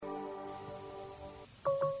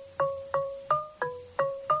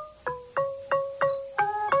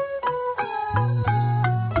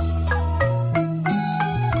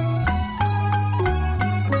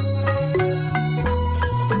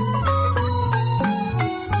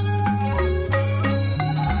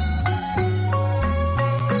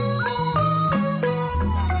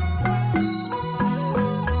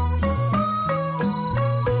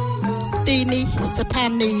ถา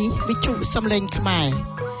นีវិទ្យុសំឡេងខ្មែរ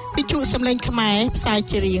វិទ្យុសំឡេងខ្មែរផ្សាយ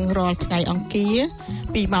ជារៀងរាល់ថ្ងៃអង្គារ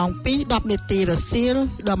ពីម៉ោង 2:10 នាទីរសៀល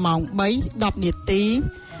ដល់ម៉ោង 3:10 នាទី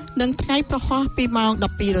និងថ្ងៃប្រហោះពីម៉ោង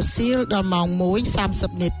 12 រសៀលដល់ម៉ោង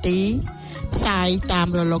 1:30 នាទីផ្សាយតាម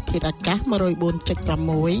រលកធាតុអាកាស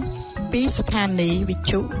 104.6 ពីស្ថានីយ៍វិទ្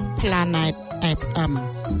យុ Planet FM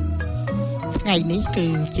ថ្ងៃនេះគឺ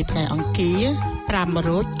ជាថ្ងៃអង្គារ 5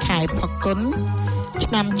 រោចខែផល្គុន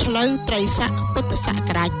ឆ្នាំឆ្លូវត្រីស័កពុទ្ធសក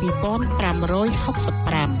រាជ 2565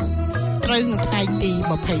 ត្រូវនៅថ្ងៃទី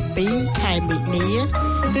22ខែមិនិនា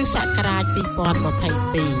គ្រិស្តសករាជ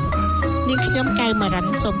 2022 នាងខ្ញុំកែវ Maran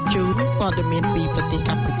សូមជូនព័ត៌មានពីប្រទេស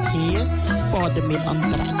កម្ពុជាព័ត៌មានអន្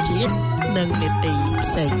តរជាតិនិងនីតិ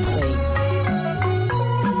ផ្សេងៗ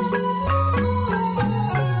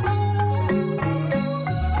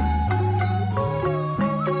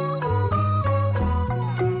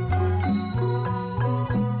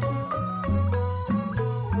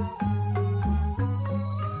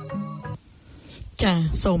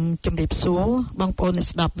សូមជម្រាបសួរបងប្អូនអ្នក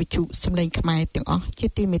ស្ដាប់វិទ្យុសំឡេងខ្មែរទាំងអស់ជា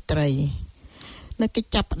ទីមេត្រីនៅកិច្ច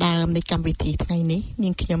ចាប់ផ្ដើមនៃកម្មវិធីថ្ងៃនេះនា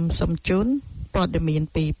ងខ្ញុំសូមជូនព័ត៌មាន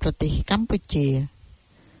ពីប្រទេសកម្ពុជា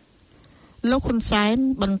លោកហ៊ុនសែន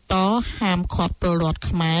បន្តហាមឃាត់ពលរដ្ឋ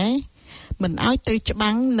ខ្មែរមិនឲ្យទៅច្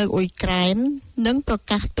បាំងនៅអ៊ុយក្រែននិងប្រ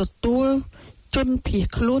កាសទទួលជនភៀស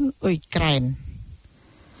ខ្លួនអ៊ុយក្រែន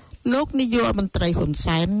លោកនាយករដ្ឋមន្ត្រីហ៊ុន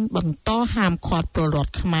សែនបន្តហាមឃាត់ពលរដ្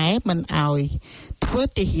ឋខ្មែរមិនឲ្យធ្វើ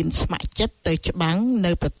ទាហានស្ម័គ្រចិត្តទៅច្បាំង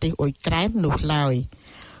នៅប្រទេសអ៊ុយក្រែននោះឡើយ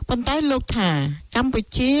ប៉ុន្តែលោកថាកម្ពុ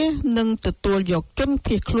ជានឹងទទួលយកជន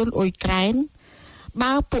ភៀសខ្លួនអ៊ុយក្រែន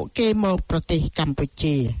បើពួកគេមកប្រទេសកម្ពុ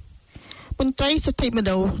ជាមន្ត្រីសិទ្ធិម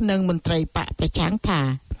នុស្សនិងមន្ត្រីបកប្រឆាំងថា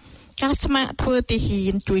ការស្ម័គ្រធ្វើទាហា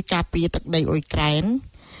នជួយការពារទឹកដីអ៊ុយក្រែន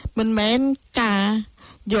មិនមែនការ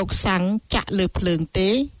យកសាំងចាក់លើភ្លើង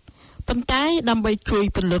ទេប៉ុន្តែដើម្បីជួយ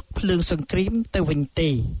ពន្លត់ភ្លើងសង្គ្រាមទៅវិញទេ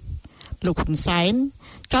លោកហ៊ុនសែន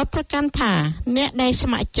ក៏ប្រកាន់ថាអ្នកដែលស្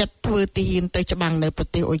ម័គ្រចិត្តធ្វើទាហានទៅច្បាំងនៅប្រ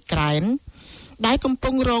ទេសអ៊ុយក្រែនដែលកំពុ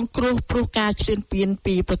ងរងគ្រោះព្រោះការឈ្លានពាន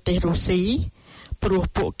ពីប្រទេសរុស្ស៊ីព្រោះ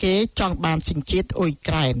ពួកគេចង់បានសញ្ជាតិអ៊ុយ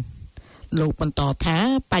ក្រែនលោកបន្តថា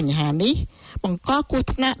បញ្ហានេះបង្កគ្រោះ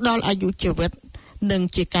ថ្នាក់ដល់អាយុជីវិតនិង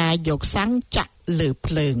ជាការយកសាំងចាក់លើ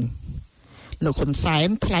ភ្លើងលោកហ៊ុនសែន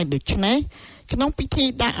ថ្លែងដូចនេះក្នុងពិធី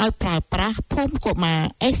ដាក់ឲ្យប្រើប្រាស់ភូមិកុមារ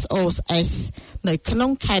SOS នៅក្នុ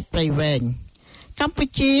ងខេត្តព្រៃវែងកម្ពុ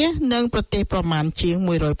ជានិងប្រទេសប្រមាណជាង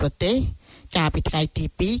100ប្រទេសកាលពីថ្ងៃទី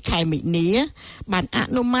2ខែមិនិនាបានអ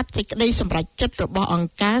នុម័តសេចក្តីសម្រេចចិត្តរបស់អង្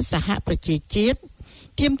គការសហប្រជាជាតិ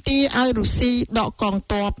ទាមទារឲ្យរុស្ស៊ីដកកង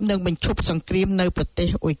ទ័ពនិងបញ្ឈប់សង្គ្រាមនៅប្រទេស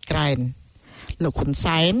អ៊ុយក្រែនលោកហ៊ុន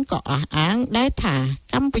សែនក៏អះអាងដែរថា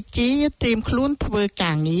កម្ពុជាត្រៀមខ្លួនធ្វើ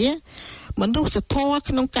ការងារមនុស្សធម៌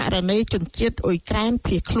ក្នុងករណីជនជាតិអ៊ុយក្រែន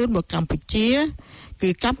ភៀសខ្លួនមកកម្ពុជាគឺ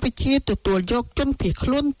កម្ពុជាទទួលយកជនភៀសខ្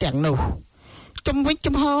លួនទាំងនោះជំវិញ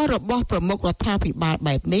ចំហរបស់ប្រមុខរដ្ឋាភិបាល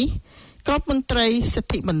បែបនេះក៏មន្ត្រីសិទ្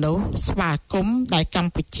ធិមនុស្សស្វាគមន៍ដែលក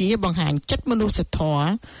ម្ពុជាបង្ហាញចិត្តមនុស្សធម៌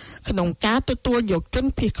ក្នុងការទទួលយកជន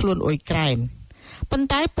ភៀសខ្លួនអ៊ុយក្រែនប៉ុន្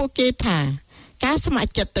តែពួកគេថាការស្ម័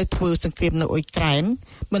គ្រចិត្តទៅធ្វើសង្គ្រាមនៅអ៊ុយក្រែន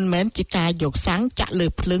មិនមែនជាការយកសាំងចាក់លើ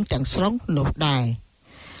ភ្លើងទាំងស្រុងនោះដែរ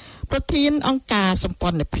ប្រធានអង្គការសម្ព័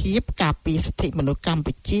ន្ធភាពការពារសិទ្ធិមនុស្សកម្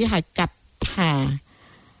ពុជាហៅកាត់ថា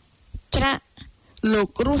ច្រាក់លោក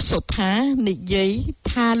រស់សុថានិយាយ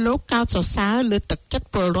ថាលោកកោតសរសើរលើទឹកចិត្ត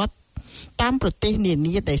ពលរដ្ឋតាមប្រទេសនា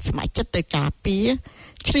នាដែលស្ម័គ្រចិត្តទៅការពារ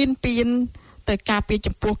ឈ្លានពានទៅការពារ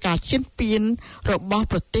ចំពោះការឈ្លានពានរបស់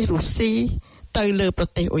ប្រទេសរុស្ស៊ីទៅលើប្រ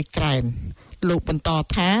ទេសអ៊ុយក្រែនលោកបន្ត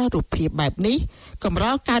ថារូបភាពបែបនេះកម្រ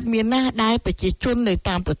កើតមានណាស់ដែលប្រជាជននៅ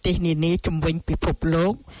តាមប្រទេសនានាជុំវិញពិភពលោ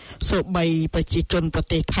កសូម្បីប្រជាជនប្រ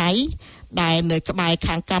ទេសថៃដែលនៅក្បែរ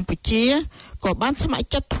ខាងកម្ពុជាក៏បានស្ម័គ្រ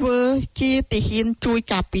ចិត្តធ្វើជាទាហានជួយ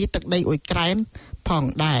ការពារទឹកដីអ៊ុយក្រែនផង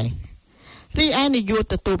ដែររីឯនាយក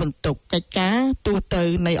ទទួលបន្ទុកកិច្ចការទូត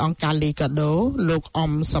នៃអង្គការលីកាដូលោក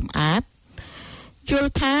អំសំអាតយ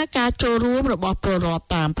ល់ថាការចូលរួមរបស់ពលរដ្ឋ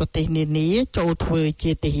តាមប្រទេសនានាចូលធ្វើ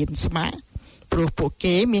ជាទាហានស្ម័គ្រព្រោះពួក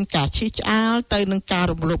គេមានការឈឺឆ្អាលទៅនឹងការ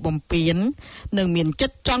រំលោភបំពាននិងមានចិ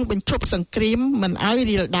ត្តចង់បញ្ឈប់សង្គ្រាមមិនឲ្យ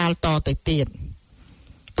រាលដាលតទៅទៀត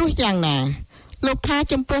ទោះយ៉ាងណាលោកថា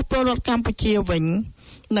ចំពោះពលរដ្ឋកម្ពុជាវិញ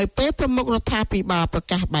នៅពេលប្រមុខរដ្ឋាភិបាលប្រ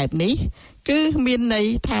កាសបែបនេះគឺមានន័យ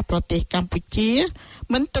ថាប្រទេសកម្ពុជា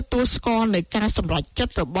មិនទទួលស្គាល់នៅការសម្រេចចិត្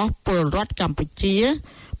តរបស់ពលរដ្ឋកម្ពុជា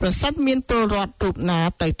ប្រសិនមានពលរដ្ឋរូបណា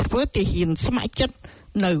ទៅធ្វើទាហានស្ម័គ្រចិត្ត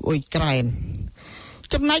នៅអ៊ុយក្រែន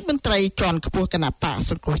ចំណែកមន្ត្រីជាន់ខ្ពស់គណៈបក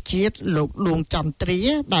សង្គ្រោះជាតិលោកដួងចន្ទ្រា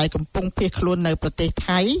ដែលកំពុងភៀសខ្លួននៅប្រទេស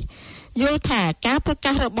ថៃយល់ថាការប្រ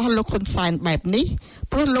កាសរបស់លោកហ៊ុនសែនបែបនេះ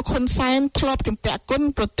ព្រោះលោកហ៊ុនសែនធ្លាប់ជំពាក់គុណ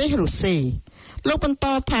ប្រទេសរុស្ស៊ី លោកបន្ត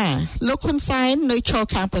ថាលោកហ៊ុនសែននៅឈរ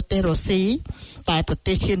ខាងប្រទេសរុស្ស៊ីតែប្រ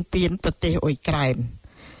ទេសឈៀនពានប្រទេសអ៊ុយក្រែន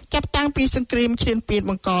ចាប់តាំងពីសង្គ្រាមឈៀនពាន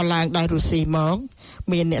បង្កឡើងដោយរុស្ស៊ីមក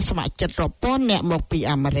មានអ្នកស្ម័គ្រចិត្តរាប់ពាន់អ្នកមកពី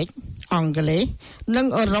អាមេរិកអង់គ្លេសនិង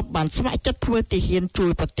អឺរ៉ុបបានស្ម័គ្រចិត្តធ្វើទាហានជួ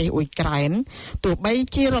យប្រទេសអ៊ុយក្រែនទោះបី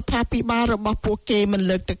ជារដ្ឋាភិបាលរបស់ពួកគេមិន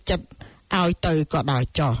លើកទឹកចិត្តឲ្យទៅក៏ដោយ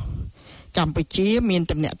ចុះកម្ពុជាមាន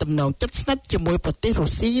ទំនាក់ទំនងជិតស្និទ្ធជាមួយប្រទេសរុ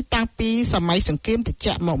ស្ស៊ីតាំងពីសម័យសង្គ្រាមត្រ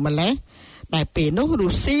ជាក់មកម្ល៉េះដែលពេលនោះរុ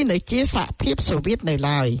ស្ស៊ីនៅជាសហភាពសូវៀតនៅ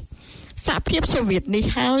ឡើយសហភាពសូវៀតនេះ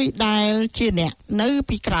ហើយដែលជាអ្នកនៅ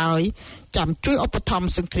ពីក្រោយចាំជួយឧបត្ថម្ភ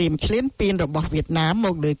សង្គ្រាមឈ្លានពានរបស់វៀតណាមម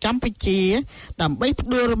កលើកម្ពុជាដើម្បីផ្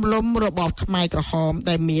ដួលរំលំរបបខ្មែរក្រហម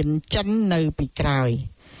ដែលមានចិននៅពីក្រោយ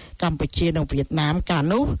កម្ពុជានិងវៀតណាមកាល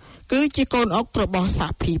នោះគឺជាកូនអុករបស់សហ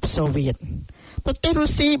ភាពសូវៀតប្រទេសរុ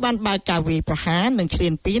ស្ស៊ីបានបើកការវាយប្រហារនិងឈ្លា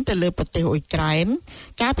នពានទៅលើប្រទេសអ៊ុយក្រែន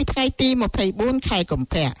កាលពីថ្ងៃទី24ខែកុម្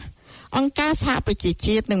ភៈអង្គការសហប្រជា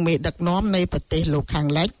ជាតិនិងមេដឹកនាំនៃប្រទេសលោកខាង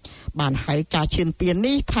លិចបានហៅការឈានពាន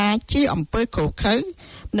នេះថាជាអំពើឃោរឃៅ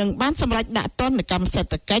និងបានសម្រេចដាក់ទណ្ឌកម្មសេ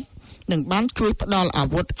ដ្ឋកិច្ចនិងបានជួយផ្ដល់អា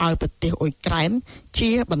វុធឲ្យប្រទេសអ៊ុយក្រែន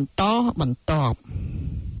ជាបន្តបន្ទាប់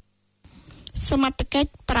សមត្ថកិច្ច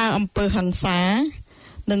ប្រើអំពើហិង្សា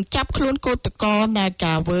និងចាប់ខ្លួនកោតក្រនា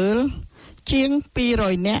ការវើលជាង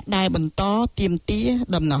200នាក់ដែលបន្តទាមទារ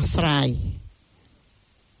ដំណោះស្រាយ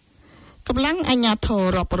កម្លាំងអាជ្ញាធរ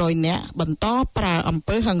រាប់រយនាក់បន្តប្រើអំ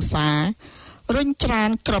ពើហិង្សារុញច្រាន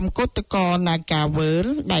ក្រុមកោតក្រនាការវើល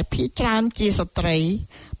ដែលភាគច្រើនជាស្ត្រី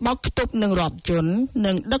បោកខ្ទប់នឹងរថយន្ត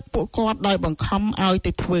និងដឹកពួកគាត់ដោយបង្ខំឲ្យ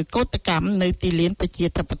ទៅធ្វើកោតកម្មនៅទីលានប្រជា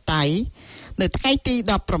ធិបតេយ្យនៅថ្ងៃទី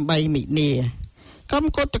18មិនិនាក្រុម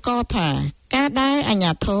កោតក្រថាការដែលអាជ្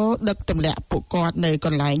ញាធរដឹកទម្លាក់ពួកគាត់នៅក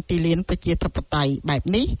ន្លែងទីលានប្រជាធិបតេយ្យបែប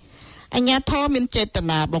នេះអាជ្ញាធរមានចេត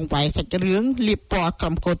នាបង្វែរសាច់រឿងលាបពណ៌ក្រុ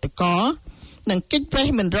មកោតក្រនិងកិច្ចវេះ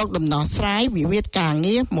មិនរកដំណោះស្រាយវិវាទការ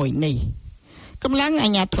ងារមួយនេះកម្លាំងអា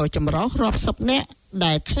ជ្ញាធរចម្រុះរាប់សិបនាក់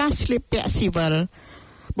ដែលខ្លះស្លៀកពាក់ស៊ីវិល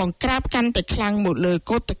បង្ក្រាបកាន់តែខ្លាំងមកលើ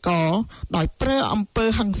កោតក្រដោយប្រើអំពើ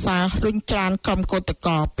ហិង្សារុញច្រានក្រុមកោត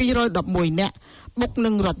ក្រ211នាក់បុកនឹ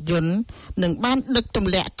ងរថយន្តនិងបានដឹកទ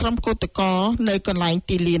ម្លាក់ក្រុមកោតក្រនៅកន្លែង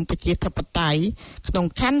ទីលានប្រជាធិបតេយ្យក្នុង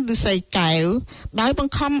ខណ្ឌឫស្សីកែវដោយប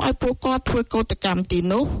ង្ខំឲ្យពួកគាត់ធ្វើកោតកម្មទី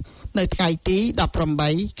នោះនៅថ្ងៃទី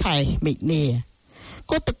18ខែមិនិនា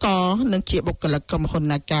កោតក្រនឹងជាបុគ្គលិកក្រុមហ៊ុន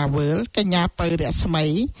Naga World កញ្ញាពៅរស្មី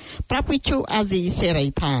ប្រាប់វិទ្យុអាស៊ីសេរី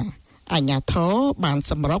ថាអាជ្ញាធរបាន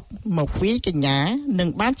សម្រុកមកវាយកញ្ញានិង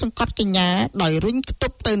បានសង្កត់កញ្ញាដោយរុញខ្ទ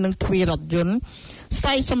ប់ទៅនឹងទ្វាររថយន្តស្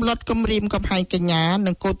អីសម្លុតគំរាមកំហែងកញ្ញា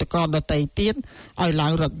និងកោតក្រដទៃទៀតឲ្យឡើ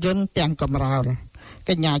ងរថយន្តទាំងកំរោល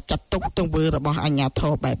កញ្ញាចាត់ទុកទង្វើរបស់អាជ្ញាធ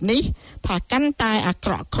របែបនេះថាកាន់តែអា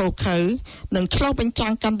ក្រក់ខុសខើនិងឆ្លុះបញ្ចាំ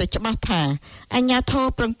ងកាន់តែច្បាស់ថាអាជ្ញាធរ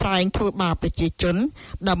ប្រឹងប្រែងធ្វើបាបប្រជាជន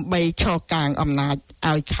ដើម្បីឈរកາງអំណាច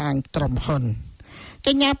ឲ្យខាងក្រុមហ៊ុនក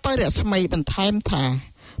ញ្ញាពៅរស្មីបន្ថែមថា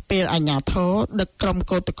ពេលអាជ្ញាធរដឹកក្រុម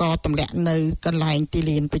កោតក្រទម្លាក់នៅកន្លែងទី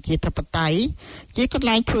លានប្រជាធិបតេយ្យជាកន្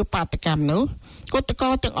លែងធ្វើបាតកម្មនោះកោតក្រ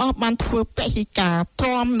ទាំងអស់បានធ្វើពហិការទ្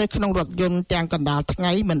រាំនៅក្នុងរថយន្តទាំងកណ្ដាលថ្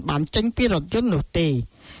ងៃមិនបានចេញពីរថយន្តនោះទេ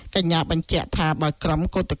កញ្ញាបញ្ជាក់ថាបើក្រុម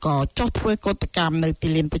កោតក្រចោះធ្វើកោតកម្មនៅទី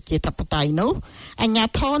លានប្រជាធិបតេយ្យនោះអាជ្ញា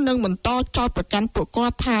ធរនឹងបន្តចោទប្រកាន់ពួកគា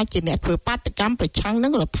ត់ថាជាអ្នកធ្វើបាតកម្មប្រឆាំងនឹ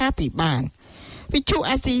ងរដ្ឋាភិបាលវិទ្យុ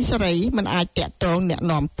អាស៊ីសេរីមិនអាចតាក់ទងអ្នក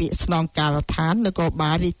នាំពាក្យស្នងការដ្ឋាននគរ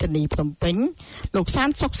បាលរាជធានីភ្នំពេញលោកសាន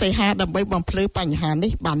សុកសីហាដើម្បីបំភ្លឺបញ្ហា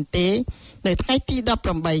នេះបានទេនៅថ្ងៃទី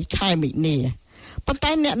18ខែមិនិនាប៉ុន្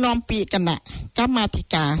តែអ្នកនាំពាក្យគណៈកម្មាធិ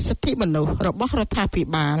ការសិទ្ធិមនុស្សរបស់រដ្ឋាភិ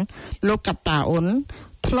បាលលោកកតាអ៊ុន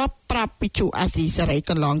ធ្លាប់ប្រាប់វិទ្យុអាស៊ីសេរី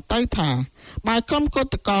កន្លងទៅថាបើក្រុមកោ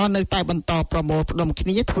តក្រនៅតែបន្តប្រមូលផ្ដុំគ្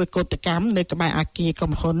នាធ្វើកោតកម្មនៅក្បែរអគារក្រុ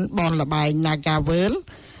មហ៊ុនបនលបែង Naga World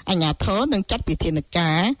អាជ្ញាធរនឹងចាត់វិធាន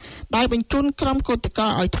ការដោយបញ្ជូនក្រុមកោតក្រ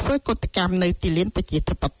ឲ្យធ្វើកោតកម្មនៅទីលានប្រជា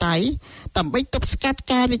ធិបតេយ្យដើម្បីទប់ស្កាត់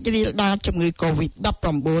ការរីករាលដាលជំងឺ Covid-19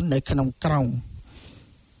 នៅក្នុងក្រុង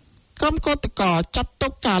ក្រុមកោតក្រចាត់ទុ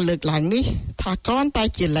កការលើកឡើងនេះថាគ្រាន់តែ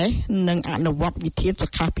ជាលេសនិងអនុវត្តវិធានសុ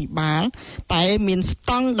ខាភិបាលតែមានស្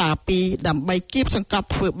តង់ដារ2ដើម្បីគៀបសង្កត់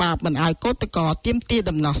ធ្វើបាបមិនឲ្យកោតក្រទាមទារ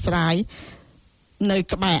ដំណោះស្រាយនៅ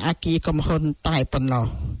ក្បែរអគារក្រុមហ៊ុនតែប៉ុណ្ណោះ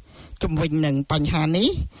ជំវិញនឹងបញ្ហានេះ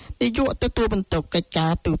នាយកទទួលបន្ទុកកិច្ចកា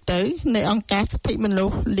រទូតនៃអង្គការសិទ្ធិមនុ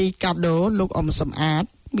ស្សលីកាដូលោកអ៊ំសំអាត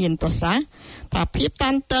មានប្រសាសន៍ថាភាពតា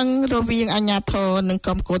នតឹងរវាងអាជ្ញាធរនិងក្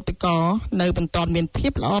រុមកោតក្រនៅបន្តមានភា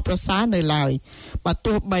ពល្អប្រសើរនៅឡើយបើ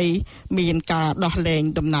ទោះបីមានការដោះលែង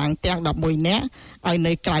តំណាងទាំង11នាក់ឲ្យ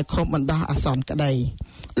នៅក្រៅឃុំបណ្ដោះអាសន្នក្តី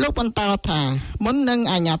លោកបន្តថាមុននឹង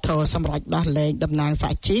អាជ្ញាធរសម្រេចដោះលែងតំណាងស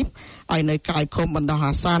ហជីពឲ្យនៅក្រៅឃុំបណ្ដោះ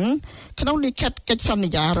អាសន្នក្នុងលិខិតកិច្ចសន្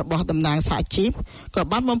យារបស់តំណាងសហជីពក៏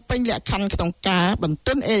បានបំពេញលក្ខខណ្ឌក្នុងការបន្ទ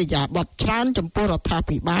ន់អេរយាប័តច្រើនចំពោះរដ្ឋា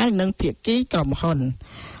ភិបាលនិងភាគីក្រុមហ៊ុន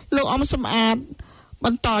លោកអំសំអាតប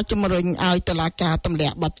ន្តជំរុញឲ្យតុលាការទម្លា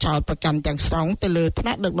ក់បទចោទប្រកាន់ទាំងស្រុងទៅលើថ្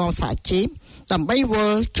នាក់ដឹកនាំសហជីពដើម្បីវិ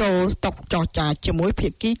លចូលតុចរចាជាមួយភា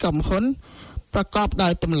គីក្រុមហ៊ុនប្រកបដោ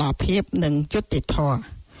យតម្លាភាពនិងយុត្តិធម៌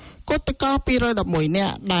គឧតកោ211នា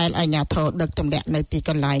ក់ដែលអាជ្ញាធរដឹកទម្លាក់នៅទីក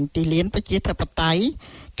ន្លែងទីលានប្រជាធិបតេយ្យ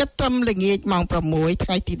គិតត្រឹមល្ងាចម៉ោង6ថ្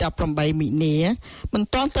ងៃទី18មិនិនាមិន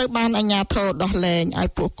ទាន់ត្រូវបានអាជ្ញាធរដោះលែងឲ្យ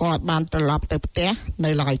ពួកគាត់បានត្រឡប់ទៅផ្ទះនៅ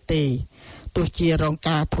ឡើយទេទោះជារង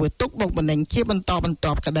ការធ្វើទុកបុកម្នេញជាបន្តបន្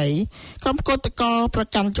ទាប់ក្តីក្រុមគឧតកោប្រ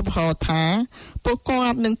កាន់ជំហរថាពួកគា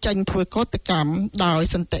ត់នឹងចេញធ្វើកោតកម្មដោយ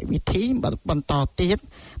សន្តិវិធីបន្តទៀត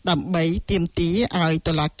ដើម្បីទាមទារឲ្យ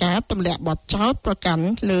តុលាការទម្លាក់បទចោទប្រកាន់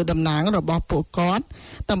លើតំណាងរបស់ពួកគាត់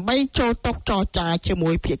ដើម្បីចូលតុចរចាជា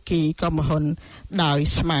មួយភាគីក្រុមហ៊ុនដោយ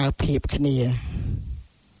ស្មើភាពគ្នា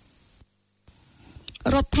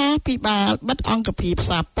រដ្ឋាភិបាលបិទអង្គភាព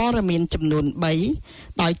សារព័ត៌មានចំនួន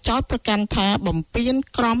3ដោយចោទប្រកាន់ថាបំពាន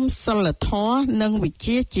ក្រមសីលធម៌និងវិជ្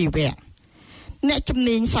ជាជីវៈអ្នកជំ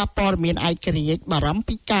នាញសារព័ត៌មានឯករាជ្យបារម្ភ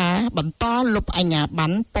ពីការបន្តលុបអាជ្ញាប័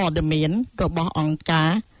ណ្ណព័ត៌មានរបស់អង្គកា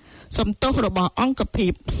រសំទោសរបស់អង្គភា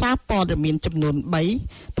ពសារព័ត៌មានចំនួន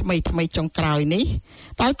3ថ្មីចុងក្រោយនេះ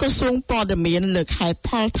ដោយក្រសួងព័ត៌មានលើកហេតុផ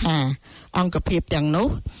លថាអង្គភាពទាំងនោះ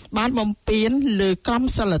បានបំពានលើក្រម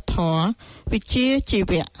សីលធម៌វិជ្ជាជី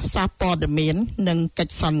វៈសារព័ត៌មាននិងកិ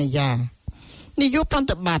ច្ចសន្យានាយកប្រ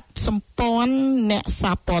តិបត្តិសម្ព័ន្ធអ្នក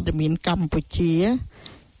សារព័ត៌មានកម្ពុជា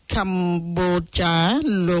កម្ពុជា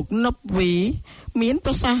លោកណប់វីមាន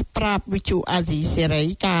ប្រសាសន៍ប្រាប់វិទ្យុអាស៊ីសេរី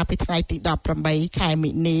កាលពីថ្ងៃទី18ខែ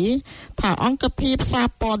មិនិនាថាអង្គភាពសារ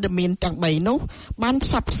ព័ត៌មានទាំង3នោះបានផ្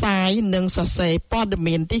សព្វផ្សាយនិងសរសេរព័ត៌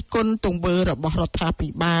មានរិះគន់ទង្វើរបស់រដ្ឋាភិ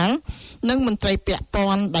បាលនិងមន្ត្រីពាក់ព័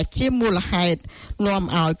ន្ធដែលជាមូលហេតុនាំ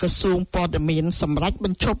ឲ្យក្រសួងព័ត៌មានសម្រេចប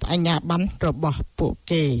ញ្ឈប់អាជ្ញាប័ណ្ណរបស់ពួក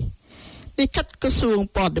គេលិខិតក្រសួង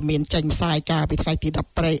ព័ត៌មានចេញផ្សាយកាលពីថ្ងៃទី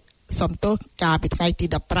កាលពីថ្ងៃទី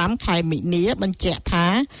15ខែមិនិនាបញ្ជាក់ថា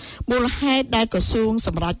មូលហេតុដែលក្រសួងស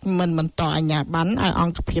ម្រាប់មិនបន្តអាជ្ញាប័ណ្ណឲ្យអ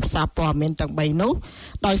ង្គភាពសារព័ត៌មានទាំង3នោះ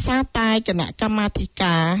ដោយសារតែគណៈកម្មាធិ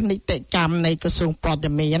ការនីតិកម្មនៃក្រសួងព័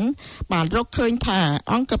ត៌មានបានរកឃើញថា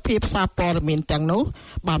អង្គភាពសារព័ត៌មានទាំងនោះ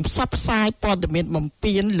បានផ្សព្វផ្សាយព័ត៌មានបំ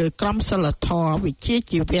ពានលើក្រមសីលធម៌វិជ្ជា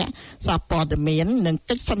ជីវៈសារព័ត៌មាននិង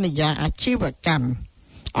កិច្ចសន្យាអាជីវកម្ម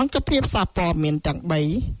អង្គភាពសារព័ត៌មានទាំង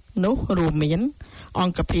3នោះរួមមានអ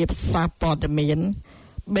ង្គភាពសារព័ត៌មាន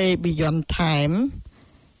Beyond Time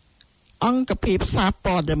អង្គភាពសារ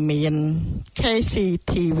ព័ត៌មាន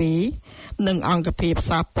KCTV និងអង្គភាព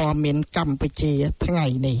សារព័ត៌មានកម្ពុជាថ្ងៃ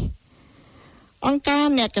នេះអង្គការ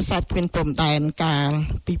អ្នកកាសែតគ្មានព្រំដែនកាល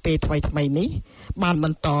ពីពេលថ្មីនេះបានប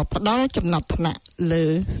ន្តផ្ដល់ចំណាត់ថ្នាក់លើ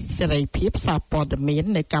សេរីភាពសារព័ត៌មាន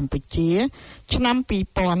នៅកម្ពុជាឆ្នាំ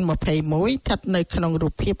2021ស្ថិតនៅក្នុងរូ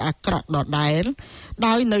បភាពអាក្រក់ដដែល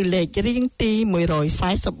ដោយនៅលេខរៀងទី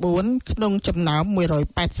144ក្នុងចំណោម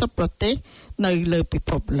180ប្រទេសនៅលើពិ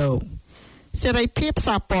ភពលោកសេរីភាព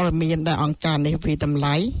សារព័ត៌មានដែលអង្គការនេះវិតម្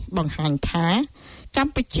លៃបង្ហាញថាក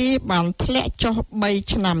ម្ពុជាបានធ្លាក់ចុះ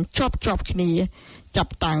3ឆ្នាំជាប់គ្នាចា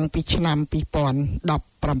ប់តាំងពីឆ្នាំ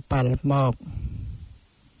2017មក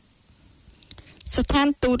ស្ថាន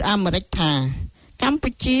ទូតអាមេរិកថាកម្ពុ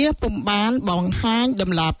ជាពុំបានបង្ហាញ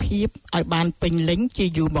ដំណាភាពឲ្យបានពេញលេញជា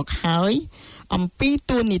យូរមកហើយអំពី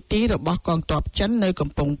ទួនាទីរបស់កងទ័ពចិននៅកំ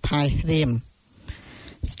ពង់ផែរៀម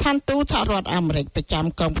ស្ថានទូតសហរដ្ឋអាមេរិកប្រចាំ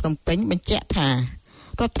ក្រុងភ្នំពេញបញ្ជាក់ថា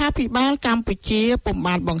រដ្ឋាភិបាលកម្ពុជាពុំ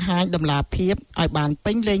បានបង្ហាញដំណាភាពឲ្យបាន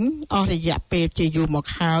ពេញលេញអស់រយៈពេលជាយូរមក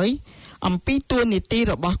ហើយអំពីទួនាទី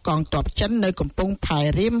របស់កងទ័ពចិននៅកំពង់ផែ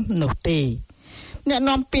រៀមនោះទេអ្នក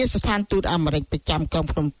នាំពាក្យស្ថានទូតអាមេរិកប្រចាំក្រុង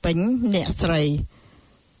ភ្នំពេញអ្នកស្រី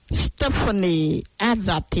Stephanie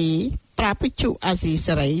Azati ប្រាប់វិទ្យុអាស៊ី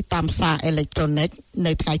សេរីតាមសារអេឡិចត្រូនិក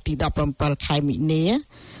នៅថ្ងៃទី17ខែមិនិនា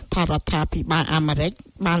ថារដ្ឋាភិបាលអាមេរិក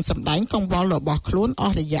បានសម្ដែងកង្វល់របស់ខ្លួនអ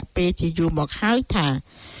ស់រយៈពេលជាយូរមកហើយថារ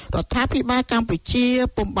ដ្ឋាភិបាលកម្ពុជា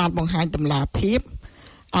ពុំបានបង្ហាញដំណាភាព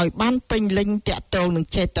ឲ្យបានពេញលេញតាក់ទងនឹង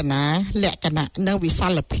ចេតនាលក្ខណៈនិងវិសា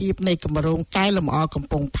លភាពនៃគម្រោងកែលម្អកំ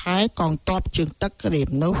ពង់ផែកងទ័ពជើងទឹករៀម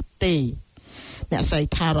នោះទេអ្នកស្រី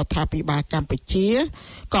ថារដ្ឋាភិបាលកម្ពុជា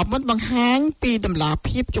ក៏មិនបង្ហាញពីដំណា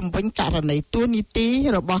ភាពជំវិញករណីទួនាទី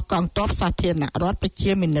របស់កងទ័ពសាធារណរដ្ឋប្រ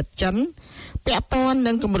ជាមានិតចិនពាក់ព័ន្ធ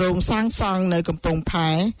នឹងគម្រោងសាងសង់នៅកំពង់ផែ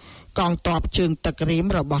កងទ័ពជើងទឹករៀម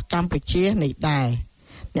របស់កម្ពុជានេះដែរ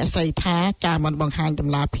អ្នកស្រីថាការមិនបង្ហាញត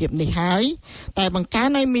ម្លាភាពនេះហើយតែបង្កើន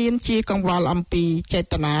ឲ្យមានជាកង្វល់អំពីចេ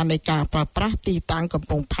តនានៃការប្រើប្រាស់ទីតាំងកំ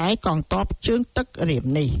ពង់ផែកងទ័ពជើងទឹករៀម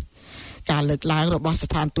នេះការលើកឡើងរបស់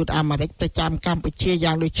ស្ថានទូតអាមេរិកប្រចាំកម្ពុជា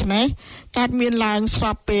យ៉ាងដូចនេះកើតមានឡើងស្រ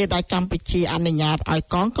បពេលដែលកម្ពុជាអនុញ្ញាតឲ្យ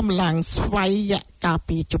កងកម្លាំងស្វ័យការ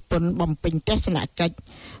ពារជប៉ុនបំពេញទស្សនកិច្ច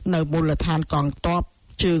នៅមូលដ្ឋានកងទ័ព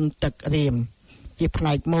ជើងទឹករៀមជាផ្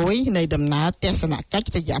នែកមួយនៃដំណើរទស្សនកិច្ច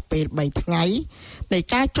រយៈពេល3ថ្ងៃនៃ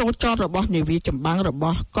ការចូលចតរបស់នាវាចម្បាំងរប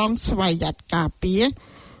ស់កងស្វ័យការពារ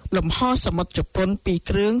លំហសមុទ្រជប៉ុន2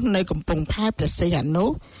គ្រឿងនៅកំពង់ផែព្រះសីហនុ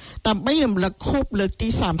ដើម្បីរំលឹកខួបលើកទី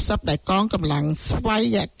30ដែលកងកម្លាំងស្វ័យ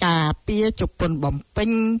ការពារជប៉ុនបំពេញ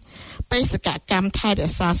បេសកកម្មថែរ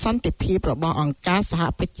ក្សាសន្តិភាពរបស់អង្គការសហ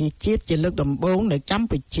ប្រជាជាតិជាលើកដំបូងនៅកម្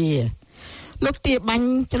ពុជាលោកទាបាញ់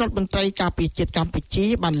រដ្ឋមន្ត្រីការពារជាតិកម្ពុជា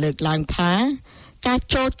បានលើកឡើងថាការ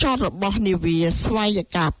ចូលចតរបស់នាវាស្វ័យ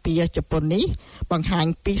ការពារជប៉ុននេះបង្ហាញ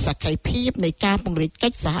ពីសក្ខីភាពនៃការពង្រីកកិ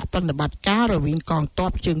ច្ចសហប្រតិបត្តិការរវាងកងទ័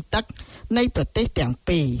ពជើងទឹកនៃប្រទេសទាំង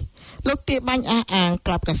ពីរលោកទាបាញ់អះអាង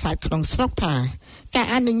ប្រាប់កាសែតក្នុងស្រុកថាការ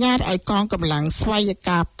អនុញ្ញាតឲ្យកងកម្លាំងស្វ័យ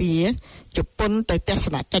ការពារជប៉ុនទៅទស្ស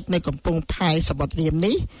នកិច្ចនៅកំពង់ផែសមុទ្ររៀម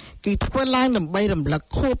នេះគឺធ្វើឡើងដើម្បីរំលឹក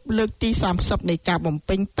ខួបលើកទី30នៃការបំ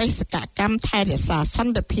ពេញបេសកកម្មថែរក្សាស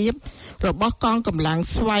ន្តិភាពរបស់កងកម្លាំង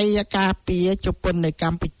ស្វ័យការពារជប៉ុននៅក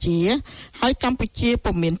ម្ពុជាហើយកម្ពុជា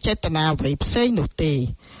ពុំមានចេតនាអ្វីផ្សេងនោះទេ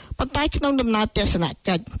ប៉ុន្តែក្នុងដំណើរទស្សន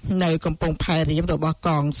កិច្ចនៅកំពង់ផែរៀមរបស់ក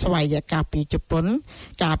ងស្វ័យការពារជប៉ុន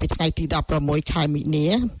កាលពីថ្ងៃទី16ខែមីនា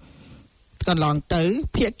កន្លងទៅ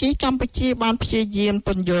ភាគីកម្ពុជាបានព្យាយាមព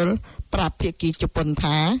ន្យល់ប្រាប់ភាគីជប៉ុន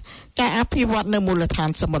ថាការអភិវឌ្ឍនៅមូលដ្ឋាន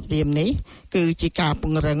សមុទ្ររៀមនេះគឺជាការព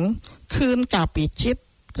ង្រឹងខឿនការពារជាតិ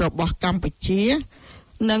របស់កម្ពុជា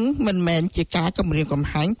និងមិនមែនជាការគំរាមកំ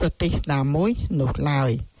ហែងប្រទេសណាមួយនោះឡើ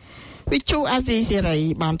យវិទ្យុអាស៊ីសេរី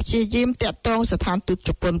បានព្យាយាមតាក់ទងស្ថានទូតជ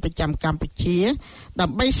ប៉ុនប្រចាំកម្ពុជាដើ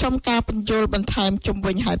ម្បីសុំការពន្យល់បន្ថែមជុំ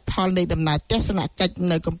វិញហេតុផលនៃដំណើរទស្សនកិច្ច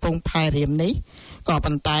នៅកំពង់ផែរៀមនេះក៏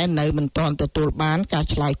ប៉ុន្តែនៅមិនទាន់ទទួលបានការ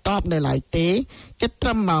ឆ្លើយតបនៅឡើយទេគិតត្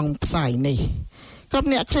រឹមម៉ោងផ្សាយនេះក្រុម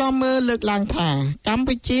អ្នកខ្លំមើលលើកឡើងថាកម្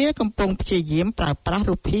ពុជាកំពុងព្យាយាមប្រើប្រាស់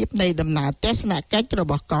រូបភាពនៃដំណើរទស្សនកិច្ចរ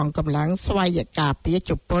បស់កងកម្លាំងស្វ័យការពារ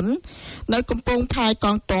ជប៉ុននៅកំពង់ផែក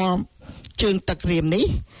ងទ័ពជើងទឹករៀមនេះ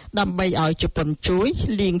ដើម្បីឲ្យជប៉ុនជួយ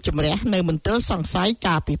លាងជម្រះនៅមន្ទិលសង្ស័យ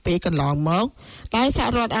កាលពីពេលកន្លងមកតែសហ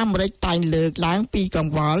រដ្ឋអាមេរិកតែងលើកឡើងពីក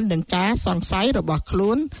ង្វល់នឹងការសង្ស័យរបស់ខ្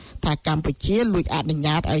លួនថាកម្ពុជាលួចអនុញ្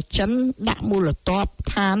ញាតឲ្យចិនដាក់មូលដ្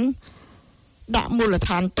ឋាន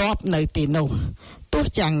ទ័ពនៅទីនោះទោះ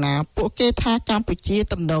យ៉ាងណាពួកគេថាកម្ពុជា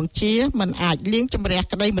ទំនងជាមិនអាចលាងជម្រះ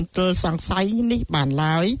ក្តីមន្ទិលសង្ស័យនេះបាន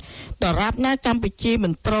ឡើយដរាបណាកម្ពុជាមិ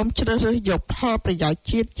នព្រមជ្រើសរើសយកផលប្រយោជន៍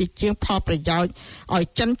ជាតិជាជាងផលប្រយោជន៍ឲ្យ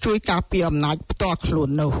ចិនជួយការពារអំណាចផ្ទាល់ខ្លួន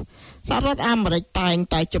នោះសហរដ្ឋអាមេរិកតែង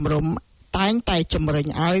តែជំរុញ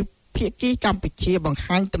ឲ្យភាគីកម្ពុជាបង្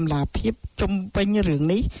ហាញតម្លាភាពជុំវិញរឿង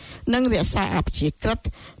នេះនិងរក្សាអព្យាក្រឹត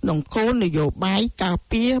ក្នុងគោលនយោបាយការ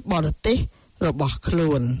ពារបរទេសរបស់ខ្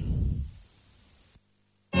លួន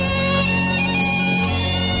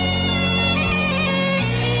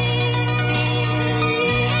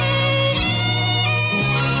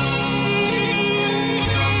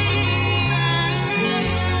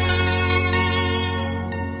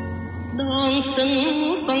ដងស្ទឹង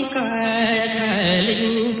សង្កែខែលិញ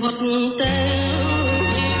ផុតទៅ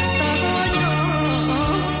តើ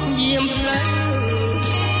យាមផ្លូវ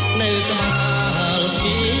នៅក្បាល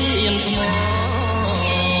ឈៀនថ្ម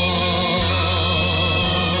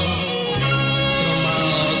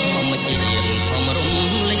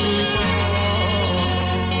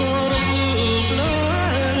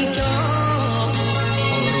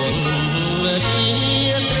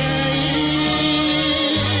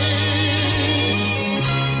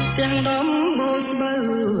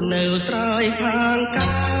ខាងកា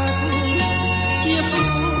ត់ជាពូ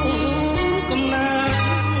កំណាត់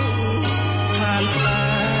ឋានស្លា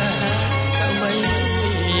កអ្វី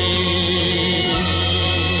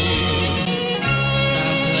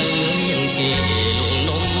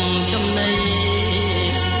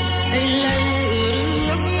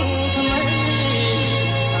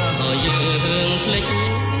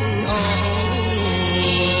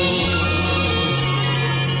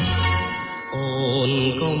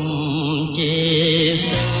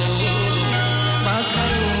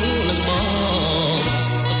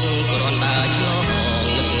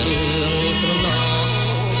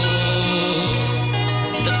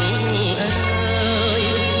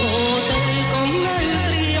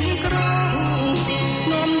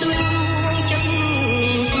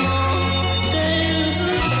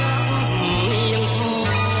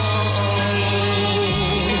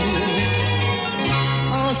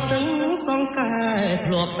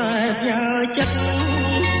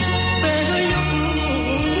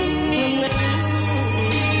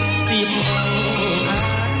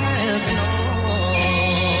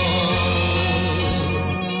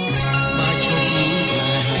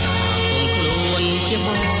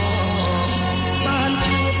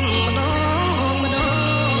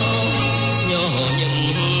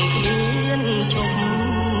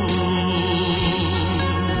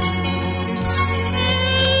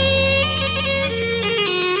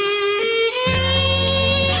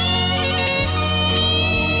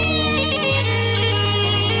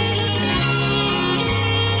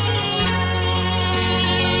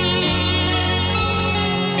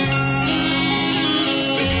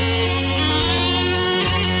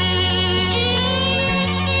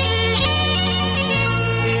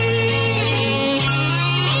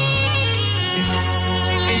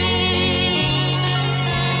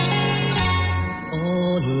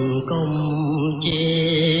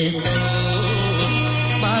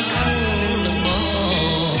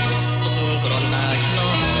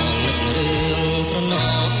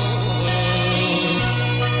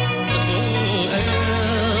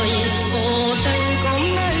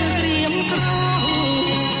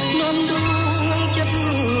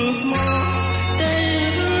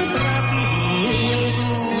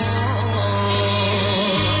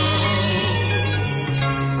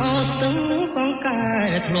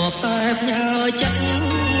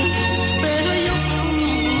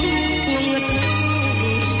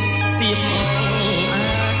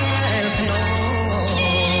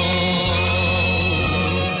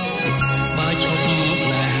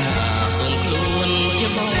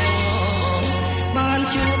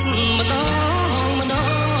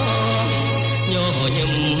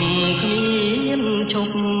គ្មានឈ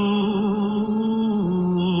ប់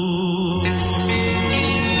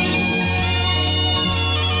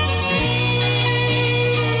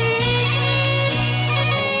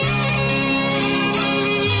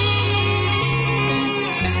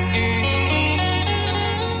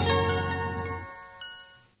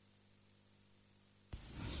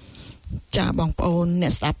ចាបងប្អូនអ្ន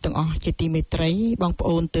កស្ដាប់ទាំងអស់ជាទីមេត្រីបងប្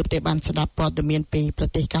អូនទើបតែបានស្ដាប់ព័ត៌មានពីប្រ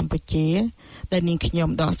ទេសកម្ពុជាដែលនាងខ្ញុំ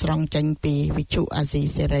ដកស្រង់ចេញពីវិទ្យុអាស៊ី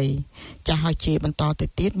សេរីចាហើយជាបន្តទៅ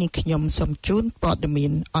ទៀតនាងខ្ញុំសូមជូនព័ត៌មា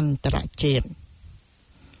នអន្តរជាតិ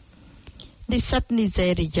និស្សិតនីហ្សេ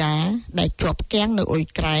រីយ៉ាដែលជាប់គាំងនៅអ៊ុយ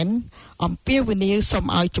ក្រែនអំពាវនាវសូម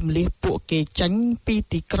ឲ្យជម្លៀសពួកគេចេញពី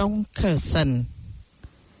ទីក្រុងខឺសិន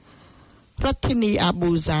រដ្ឋធានីអា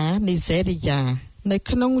ប៊ូហ្សានីហ្សេរីយ៉ានៅ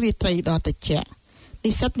ក្នុងរាត្រីដ៏ត្រជាក់និ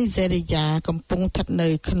ស្សិតនីហ្សេរីយ៉ាកំពុងស្ថិតនៅ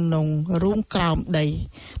ក្នុងរូងក្រោមដី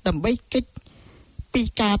ដើម្បីគេចពី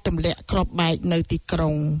ការទម្លាក់គ្រាប់បែកនៅទីក្រុ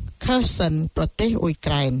ងខឺសិនប្រទេសអ៊ុយ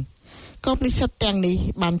ក្រែនកុំនិស្សិតទាំងនេះ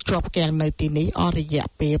បានជាប់គាំងនៅទីនេះអស់រយៈ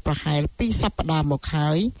ពេលប្រហែល2សប្តាហ៍មកហើ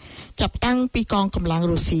យចាប់តាំងពីកងកម្លាំង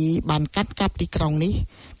រុស្ស៊ីបានកាត់កាប់ទីក្រុងនេះ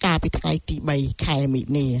កាលពីថ្ងៃទី3ខែមី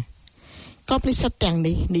នាកុំនិស្សិតទាំង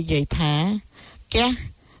នេះនិយាយថាគាស់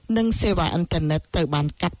និងសេវាអ៊ីនធឺណិតត្រូវបាន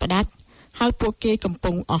កាត់ផ្តាច់ហើយពួកគេកំ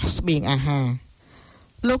ពុងអស់ស្បៀងអាហារ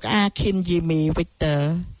លោកអាខិនយីមីវិកទ័រ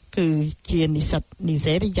គឺជានិស្សិតនីហ្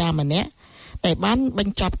សេរីយ៉ាម្នាក់ដែលបានប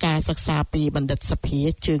ញ្ចប់ការសិក្សាពីបណ្ឌិតសភា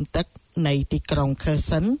ជើងទឹកនៃទីក្រុងខឺ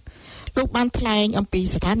សិនលោកបានថ្លែងអំពី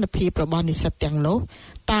ស្ថានភាពរបស់និស្សិតទាំងនោះ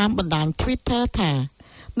តាមបណ្ដាញ Twitter ថា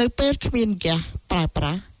នៅពេលគ្មានហ្គាសប្រើប្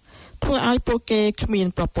រាស់ធ្វើឲ្យពួកគេគ្មាន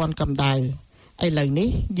ប្រព័ន្ធកម្ដៅឥឡូវនេះ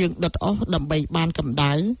យើងដុតអុសដើម្បីបានកម្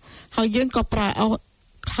ដៅហើយយើងក៏ប្រើអុ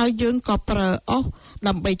ស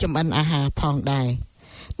ដើម្បីចម្អិនអាហារផងដែរ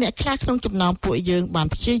អ្នកខ្លះក្នុងចំណោមពួកយើងបាន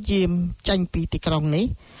ព្យាយាមចេញពីទីក្រុងនេះ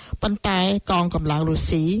ប៉ុន្តែកងកម្លាំងរុស្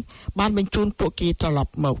ស៊ីបានបញ្ជូនពួកគេត្រឡ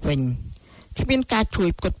ប់មកវិញគ្មានការជួយ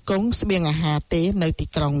ផ្គត់ផ្គង់ស្បៀងអាហារទេនៅទី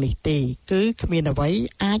ក្រុងនេះទេគឺគ្មានអ្វី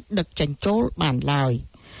អាចដឹកចេញចូលបានឡើយ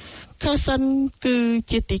ខឺសិនគឺ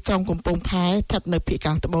ជាទីក្រុងកំពង់ផែស្ថិតនៅភាគ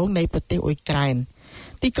ខាងត្បូងនៃប្រទេសអ៊ុយក្រែន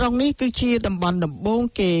ទីក្រុងនេះគឺជាតំបន់ដំបូង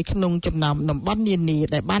គេក្នុងចំណោមតំបន់នានា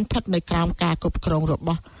ដែលបានស្ថិតនៅក្រោមការគ្រប់គ្រងរប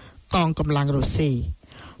ស់កងកម្លាំងរុស្ស៊ី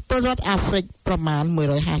ពលរដ្ឋអាហ្វ្រិកប្រមាណ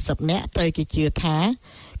150នាក់ត្រូវគេជឿថា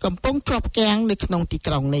កំពុងជាប់គាំងនៅក្នុងទី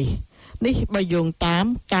ក្រុងនេះបើយោងតាម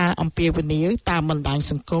ការអំពាវនាវតាមបណ្ដាញ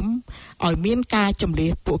សង្គមឲ្យមានការជម្លៀ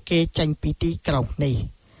សពួកគេចេញពីទីក្រុងនេះ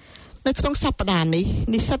នៅក្នុងសប្តាហ៍នេះ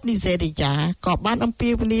និស្សិតនីហ្សេរីយ៉ាក៏បានអំពា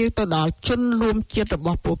វនាវទៅដល់ជនរួមជាតិរប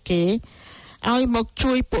ស់ពួកគេឲ្យមក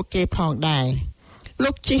ជួយពួកគេផងដែរ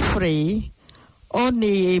លោកជីហ្វ្រីអូ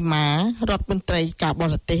នីអេម៉ារដ្ឋមន្ត្រីការប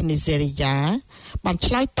រទេសនីហ្សេរីយ៉ាបាន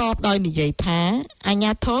ឆ្លើយតបដោយនិយាយថាអា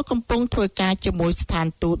ញាធរកំពុងធ្វើការជាមួយស្ថាន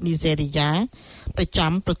ទូតនីហ្សេរីយ៉ាប្រ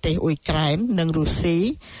ចាំប្រទេសអ៊ុយក្រែននិងរុស្ស៊ី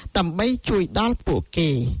ដើម្បីជួយដល់ពួក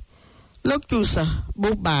គេលោកយូសា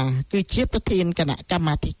ប៊ូបាគឺជាប្រធានគណៈកម្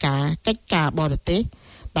មាធិការកិច្ចការបរទេស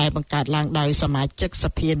ដែលបង្កើតឡើងដោយសមាជិកស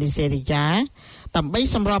ភានីហ្សេរីយ៉ាដើម្បី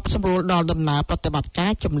សម្របសម្រួលដល់ដំណើរប្រតិបត្តិកា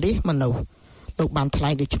រជម្លៀសមនុស្សលោកបានថ្លែ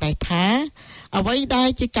ងដូចនេះថាអ្វីដែល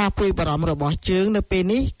ជាការព្រួយបារម្ភរបស់យើងនៅពេល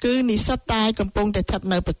នេះគឺនិស្សិតដែលកំពុងតែស្ថិត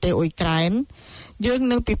នៅប្រទេសអ៊ុយក្រែនយើង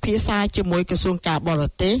នឹងពិភាក្សាជាមួយក្រសួងការបរ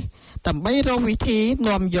ទេសដើម្បីរកវិធី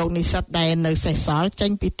នាំយកនិស្សិតដែលនៅសេសសល់ចេ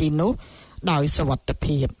ញពីទីនោះដោយសុវត្ថិ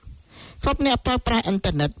ភាពគ្រប់អ្នកប្រើប្រាស់អ៊ីន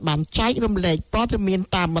ធឺណិតបានចែករំលែកព័ត៌មាន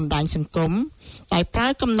តាមបណ្ដាញសង្គមដោយប្រើ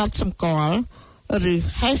កំណត់សម្គាល់ឬ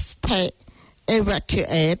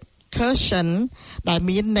 #evacuate Kherson ដែល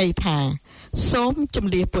មានន័យថាសូមជ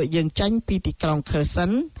ម្លៀសពួកយើងចេញពីទីក្រុងខឺសិន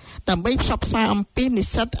ដើម្បីផ្សព្វផ្សាយអំពីនិ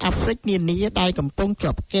ស្សិតអាហ្វ្រិកនានាដែលកំពុង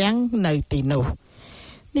ជាប់គាំងនៅទីនោះ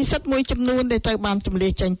និស្សិតមួយចំនួនដែលត្រូវបានជម្លៀ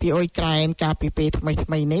សចេញពីអ៊ុយក្រែនកាលពីពេលថ្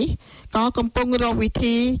មីៗនេះក៏កំពុងរកវិ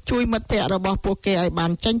ធីជួយមិត្តភ័ក្តិរបស់ពួកគេឲ្យបា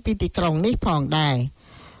នចេញពីទីក្រុងនេះផងដែរ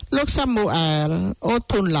លោកសាមូអែលអូ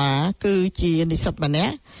ធុនឡាគឺជានិស្សិតម្នា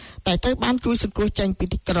ក់តែត្រូវបានជួយសង្គ្រោះចេញពី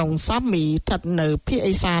ទីក្រុងសាមីស្ថិតនៅភាគ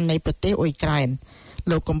ឦសាននៃប្រទេសអ៊ុយក្រែន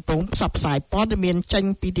លោកកំពុងផ្សព្វផ្សាយព័ត៌មានចេញ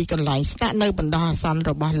ពីទីកន្លែងស្នាក់នៅបណ្ដោះអាសន្ន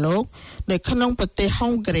របស់លោកនៅក្នុងប្រទេសហុ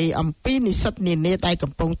ងគ្រីអំពីនិស្សិតនានាដែល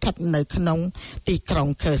កំពុងស្ថិតនៅក្នុងទីក្រុង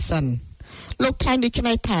ខឺសិនលោកថ្លែងដូច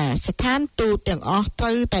នេះថាស្ថានទូតទាំងអស់ត្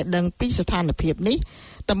រូវតែដឹងពីស្ថានភាពនេះ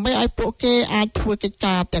ដើម្បីឲ្យពួកគេអាចធ្វើកិច្ច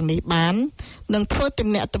ការទាំងនេះបាននិងធ្វើទំ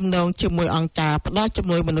នាក់ទំនងជាមួយអង្គការផ្តល់ជំ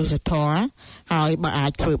នួយមនុស្សធម៌ហើយបើអា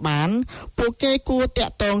ចធ្វើបានពួកគេគួរតា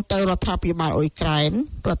ក់ទងទៅរដ្ឋាភិបាលអ៊ុយក្រែន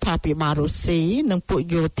រដ្ឋាភិបាលរុស្ស៊ីនិងពួក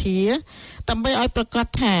យោធាដើម្បីឲ្យប្រកាស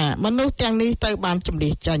ថាមនុស្សទាំងនេះត្រូវបានជម្លៀ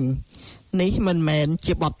សចេញនេះមិនមែន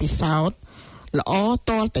ជាបទពិសោធន៍ល្អ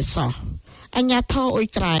ទាល់តែសោះ អាញាធរអ៊ុយ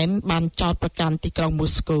ក្រែនបានចោទប្រកាន់ទីក្រុងមូ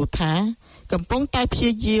ស្គូថាកំពុងតែព្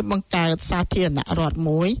យាយាមបង្កើតសាធារណរដ្ឋ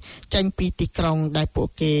មួយចេញពីទីក្រុងដែលពួក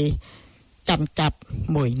គេកាន់កាប់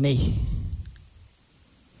មួយនេះ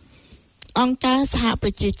អង្គការសហប្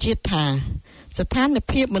រជាជាតិថាស្ថាន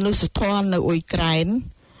ភាពមនុស្សធម៌នៅអ៊ុយក្រែន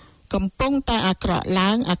កំពុងតែអាក្រក់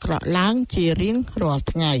ឡើងជារៀងរាល់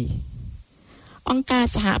ថ្ងៃអង្គការ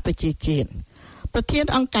សហប្រជាជាតិប្រធាន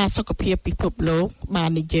អង្គការសុខភាពពិភពលោកបា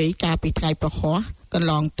ននិយាយកាលពីថ្ងៃប្រហ័សកន្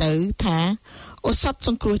លងទៅថាឱសថស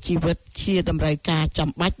ង្គ្រោះជីវិតជាតម្រូវការចាំ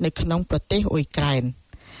បាច់នៅក្នុងប្រទេសអ៊ុយក្រែន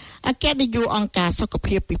អគ្គនាយកអង្គការសុខ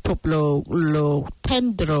ភាពពិភពលោក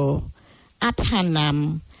Tedros Adhanom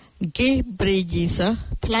Ghebreyesus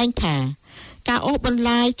ថ្លែងថាការអូសបន្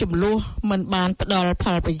លាយចំនួនមិនបានផ្ដល់ផ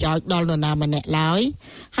លប្រយោជន៍ដល់នរណាម្នាក់ឡើយ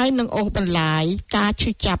ហើយនឹងអូសបន្លាយការ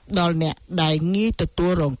ឈឺចាប់ដល់អ្នកដែលងាយទទួ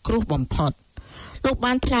លរងគ្រោះបំផុតលោក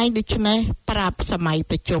បានថ្លែងដូចនេះប្រាប់សម័យ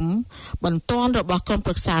ប្រជុំបន្ទាន់របស់ក្រុម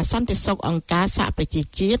ប្រឹក្សាសន្តិសុខអង្គការសហប្រជា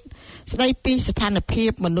ជាតិស្ដីពីស្ថានភាព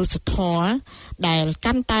មនុស្សធម៌ដែល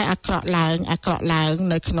កាន់តែអាក្រក់ឡើង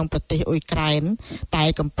នៅក្នុងប្រទេសអ៊ុយក្រែនតែ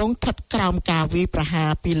កំពុងស្ថិតក្រោមការវាយប្រហារ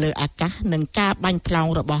ពីលើអាកាសនិងការបាញ់ផ្លោង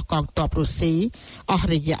របស់កងទ័ពរុស្ស៊ីអស់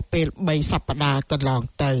រយៈពេល3សប្តាហ៍កន្លង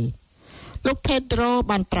ទៅលោក Tedros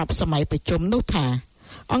បានប្រាប់សម័យប្រជុំនោះថា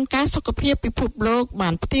អង្គការសុខភាពពិភពលោកបា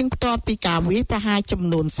នផ្ទៀងផ្ទាត់ពីការវាយប្រហារចំ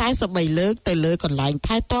នួន43លើកទៅលើកន្លែង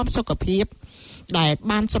ថែទាំសុខភាពដែល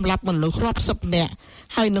បានសម្លាប់មនុស្សរាប់សិបនាក់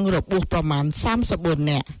ហើយនឹងរបួសប្រមាណ34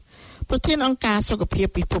នាក់ប្រធានអង្គការសុខភាព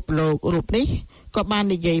ពិភពលោករូបនេះក៏បាន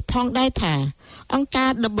និយាយផងដែរថាអង្គកា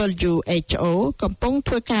រ WHO កំពុង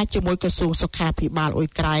ធ្វើការជាមួយក្រសួងសុខាភិបាលអ៊ុយ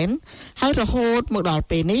ក្រែនហើយរហូតមកដល់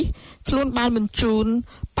ពេលនេះខ្លួនបានបញ្ជូន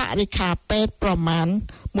បរិក្ខារពេទ្យប្រមាណ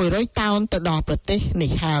100តោនទៅដល់ប្រទេស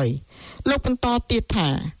នេះហើយលោកបន្តទៀតថា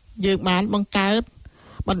យើងបានបង្កើត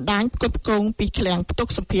បណ្ដាញផ្គត់ផ្គង់ពីឃ្លាំងផ្ទុក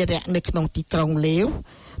សម្ភារៈនៅក្នុងទីក្រុងលាវ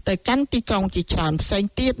ទៅកាន់ទីក្រុងជាច្រើនផ្សេង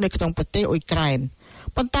ទៀតនៅក្នុងប្រទេសអ៊ុយក្រែន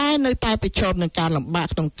ប៉ុន្តែនៅតែប្រឈមនឹងការលំបាក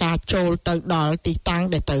ក្នុងការចូលទៅដល់ទីតាំង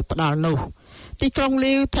ដែលត្រូវផ្ដល់នោះទីក្រុង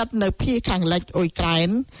លាវស្ថិតនៅភាគខាងលិចអ៊ុយក្រែន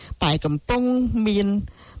តែកំពុងមាន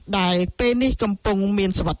ពេលនេះកំពុងមា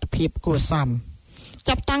នសុវត្ថិភាពគួរសម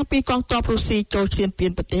ចាប់តាំងពីកងទ័ពរុស្ស៊ីចូលឈ្លានពា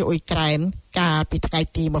នប្រទេសអ៊ុយក្រែនកាលពីថ្ងៃ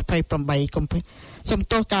ទី24កុម្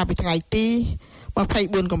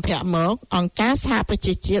ភៈមកអង្គការសហប្រ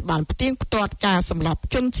ជាជាតិបានផ្ទៀងផ្ទាត់ការសម្លាប់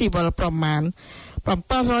ជនស៊ីវិលប្រមាណ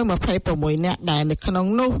726នាក់ដែលនៅក្នុង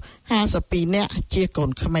នោះ52នាក់ជាកូ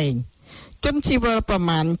នក្មេងជនស៊ីវិលប្រ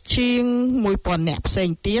មាណជាង1000នាក់ផ្សេង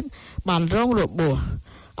ទៀតបានរងរបួស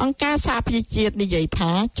អង្គការសហប្រជាជាតិនិយាយ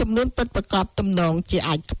ថាចំនួនពិតប្រាកដទំនងជា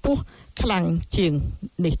អាចខ្ពស់ខ្លាំងជាង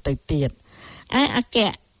នេះទៅទៀតឯអគ្គ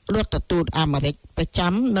រដ្ឋទូតអាមេរិកប្រ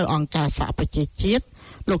ចាំនៅអង្គការសហប្រជាជាតិ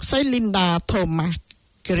លោកស្រី Linda Thomas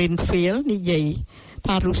Greenfield និយាយ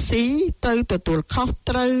ថារុស្ស៊ីទៅទទួលខុស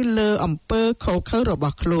ត្រូវលើអំពើខុសខើរប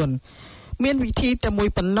ស់ខ្លួនមានវិធីតែមួយ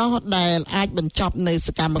ប៉ុណ្ណោះដែលអាចបញ្ចប់នៅស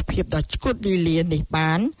កម្មភាពដ៏ឆ្កួតលីលានេះ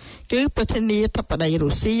បានគឺប្រធានាធិបតីរុ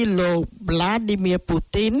ស្ស៊ីលោក Vladimir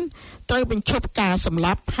Putin ត្រូវបញ្ឈប់ការសម្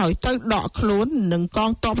លាប់ហើយត្រូវដកខ្លួននិងក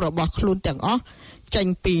ងទ័ពរបស់ខ្លួនទាំងអស់ចេញ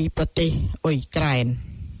ពីប្រទេសអ៊ុយក្រែន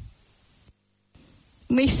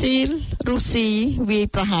មីស៊ីលរុស្ស៊ីវាយ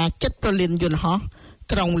ប្រហារចិត្តប្រលានយន្តហោះ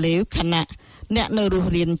ក្រុងលាវខណៈអ្នកនៅរស់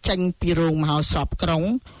រានចេញពីរោងមហោសពក្រុង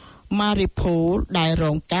ម៉ារីផូលដែលរ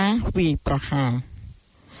ងការវាយប្រហារ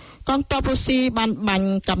កងទ័ពរុស្ស៊ីបានបាញ់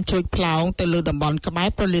កាំជ្រួចផ្លោងទៅលើតំបន់ក្បែរ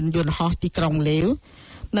ប្រលានយន្តហោះទីក្រុងលាវ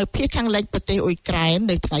នៅភាគខាងលិចប្រទេសអ៊ុយក្រែន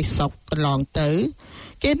នៅថ្ងៃសុក្រកន្លងទៅ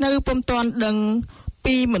គេនៅពុំទាន់ដឹង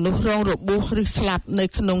ពីមនុស្សរងរបួសឬស្លាប់នៅ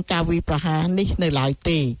ក្នុងការវាយប្រហារនេះនៅឡើយ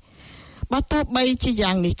ទេបើទោះបីជា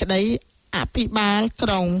យ៉ាងនេះក្តីអភិបាល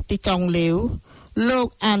ទីក្រុងលាវលោក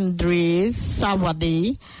Andrei Savadi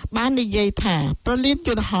បាននិយាយថាប្រលានយ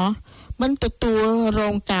ន្តហោះមិនទទួលរ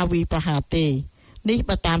ងការវាយប្រហារទេនេះ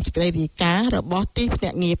បើតាមសេចក្តីរាយការណ៍របស់ទីភ្នា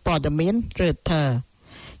ក់ងារព័ត៌មាន Reuters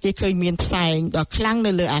គេឃើញមានផ្សែងដ៏ខ្លាំង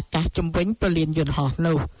នៅលើអាកាសជំវិញប្រលានយន្តហោះ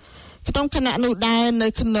នោះក្នុងខណៈនោះដែរនៅ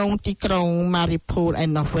ក្នុងទីក្រុង Mariupol ឯ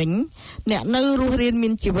ណោះវិញអ្នកនៅរស់រានមា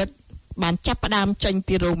នជីវិតបានចាប់ផ្ដើមចេញ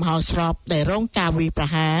ពីរោងមហោស្រពដែលរងការវាយប្រ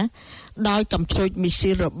ហារដោយកាំជ្រួចមីស៊ី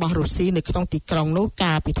លរបស់រុស្ស៊ីនៅក្នុងទីក្រុងនោះ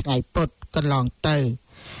កាលពីថ្ងៃពុធកន្លងទៅ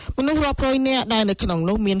មនុស្សរាប់រយនាក់ដែលនៅក្នុង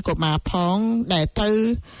នោះមានកុមារផងដែលត្រូវ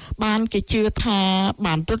បានគេជឿថា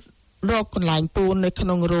បានរត់រកកន្លែងពួននៅក្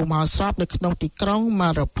នុងរោងមហោស្រពនៅក្នុងទីក្រុង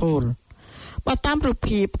Mariupol បើតាមរូប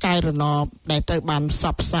ភាពផ្កាយរណបដែលត្រូវបានផ្ស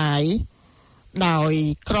ព្វផ្សាយដោយ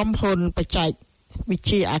ក្រុមហ៊ុនបច្ចេកវិទ្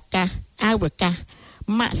យាអាកាសអវកាស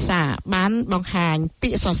ម៉ាក់សាបានបង្ហាញពា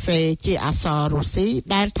ក្យសរសេរជាអក្សររុស្ស៊ី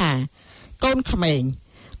ដែលថាកូនក្មេង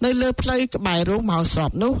នៅលើផ្លូវក្បែររោងមហោស្រព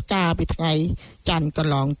នោះកាលពីថ្ងៃច័ន្ទក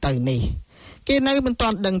ន្លងទៅនេះ គេនៅមិនទា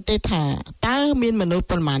ន់ដឹងទេថាតើមានមនុស្ស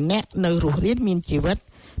ប៉ុន្មានអ្នកនៅរស់រានមានជីវិត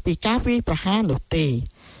ពីការវាយប្រហារនោះទេ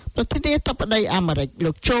ប្រធានាធិបតីអាមេរិក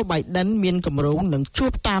លោកโจ Biden មានគម្រោងនឹងជួ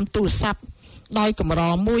បតាមទូរស័ព្ទដោយកម្រ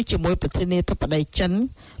មួយជាមួយប្រធានាធិបតីចិន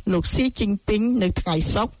លោកស៊ីជីនពីងនៅថ្ងៃ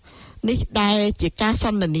សុក្រនេះដែលជាការស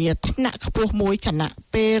ន្ទនាថ្នាក់ខ្ពស់មួយខណៈ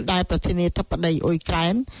ពេលដែលប្រធានាធិបតីអ៊ុយក្រែ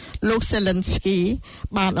នលោក Zelensky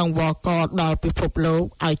បានអង្វរករដល់ពិភពលោក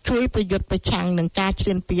ឲ្យជួយប្រយុទ្ធប្រឆាំងនឹងការឈ្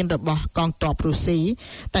លានពានរបស់កងទ័ពរុស្ស៊ី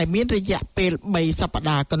តែមានរយៈពេល3សប្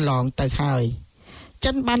តាហ៍កន្លងទៅហើយ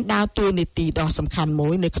ចិនបានដើរតួនាទីដ៏សំខាន់មួ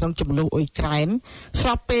យនៅក្នុងជំនួសអ៊ុយក្រែនស្រ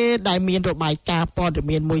បពេលដែលមានរបាយការណ៍ព័ត៌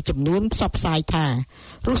មានមួយចំនួនផ្សព្វផ្សាយថា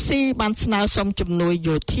រុស្ស៊ីបានស្នើសុំជំនួយ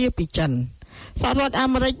យោធាពីចិនសហរដ្ឋអា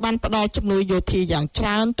មេរិកបានផ្ដល់ជំនួយយោធាយ៉ាងច្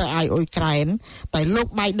រើនទៅឲ្យអ៊ុយក្រែនតែលោក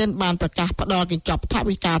Biden បានប្រកាសផ្ដល់កញ្ចប់ថ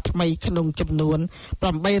វិកាថ្មីក្នុងចំនួន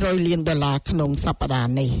$800 លានក្នុងសប្តា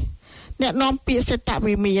ហ៍នេះអ្នកនាំពាក្យសេត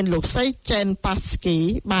វិមានលោកស្រី Jen Psaki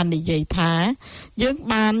បាននិយាយថាយើង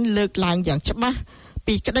បានលើកឡើងយ៉ាងច្បាស់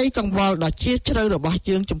ពីក្តីកង្វល់ដ៏ជ្រាលជ្រៅរបស់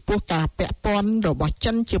យើងចំពោះការពាក់ព័ន្ធរបស់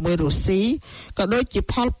ចិនជាមួយរុស្ស៊ីក៏ដូចជា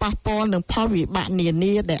ផលប៉ះពាល់និងផលវិបាកនា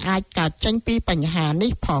នាដែលអាចកើតចេញពីបញ្ហា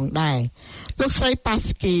នេះផងដែរលោកស្រី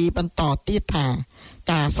Psaki បន្តទៀតថា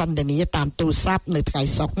ការសន្ទនាតាមទូរស័ព្ទនៅថ្ងៃ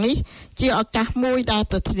សុក្រនេះជាឱកាសមួយដែល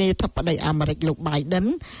ប្រធានាធិបតីអាមេរិកលោក Biden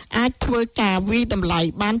អាចធ្វើការវិតម្លៃ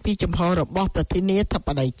បានពីចំហរបស់ប្រធានាធិប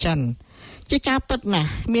តីចិនជាការពិតណាស់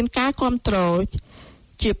មានការគាំទ្រ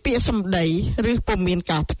ជាពាក្យសម្ដីឬពុំមាន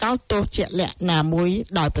ការថ្កោលទោសជាក់លាក់ណាមួយ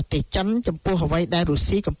ដោយប្រទេសចិនចំពោះអ្វីដែលរុស្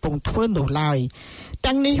ស៊ីកំពុងធ្វើនោះឡើយ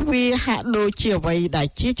ទាំងនេះវាហាក់ដូចជាអ្វីដែល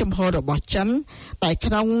ជាចំហរបស់ចិនតែ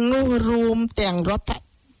ក្នុងនោះរួមទាំង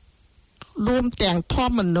ធ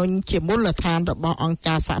ម្មនុញ្ញជាមូលដ្ឋានរបស់អង្គ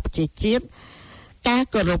ការសហប្រជាជាតិការ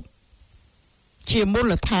គោរពជាមូល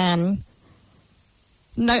ដ្ឋាន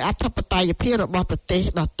នៅអធិបតេយ្យភាពរបស់ប្រទេស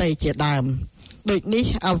ដទៃជាដើមដូចនេះ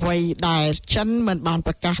អ្វីដែលចិនមិនបាន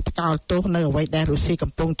ប្រកាសថ្កោលទោសនៅអ្វីដែលរុស្ស៊ី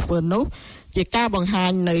កំពុងធ្វើនោះជាការបង្ហា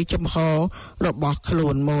ញនៅចំហរបស់ខ្លួ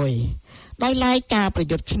នមួយដោយឡែកការប្រ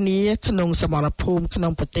យុទ្ធគ្នាក្នុងសមរភូមិក្នុ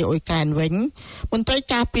ងប្រទេសអ៊ុយក្រែនវិញមន្ត្រី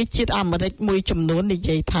ការពារជាតិអាមេរិកមួយចំនួននិ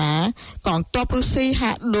យាយថាកងទ័ពរុស្ស៊ី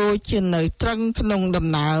ហាក់ដូចជានៅត្រឹងក្នុងដំ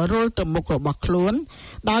ណើររុលទៅមុខរបស់ខ្លួន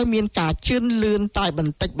ដោយមានការជឿនលឿនតែប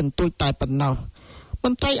ន្តិចបន្តួចតែប៉ុណ្ណោះម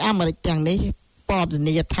ន្ត្រីអាមេរិកទាំងនេះពណ៌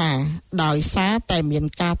នាថាដោយសារតែមាន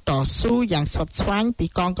ការតស៊ូយ៉ាងស្វិតស្វាញពី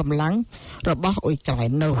កងកម្លាំងរបស់អ៊ុយក្រែ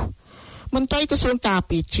ននោះមន្ត្រីក្រសួងការ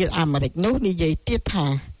ពារជាតិអាមេរិកនោះនិយាយទៀតថា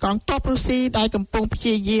កងទ័ពរុស្ស៊ីដែលកំពុងព្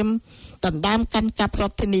យាយាមដណ្ដើមកាន់កាប់រ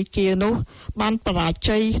ដ្ឋធានីគៀវនោះបានបរា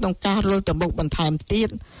ជ័យក្នុងការរុលទៅមុខបន្ថែមទៀត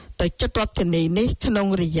ទៅជិតរដ្ឋធានីនេះក្នុង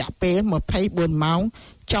រយៈពេល24ម៉ោង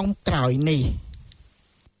ចុងក្រោយនេះ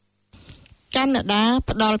កាណាដា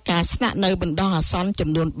ផ្ដល់ការស្នាក់នៅបណ្ដោះអាសន្នចំ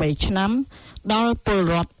នួន3ឆ្នាំដល់ពល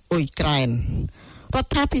រដ្ឋអ៊ុយក្រែនរ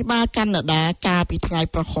ដ្ឋាភិបាលកាណាដាកាលពីថ្ងៃ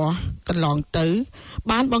ប្រហោះកន្លងទៅ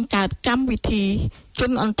បានបង្កើតកម្មវិធីជ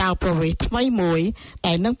នអន្តោប្រវេសន៍ថ្មីមួយ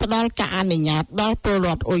ដែលនឹងផ្ដល់ការអនុញ្ញាតដល់ពលរ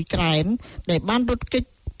ដ្ឋអ៊ុយក្រែនដែលបានរត់គេច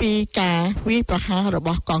ពីការវាយប្រហាររប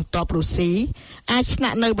ស់កងទ័ពរុស្ស៊ីអាចស្នា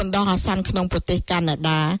ក់នៅបណ្ដោះអាសន្នក្នុងប្រទេសកាណា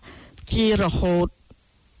ដារហូត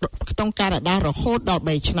ដល់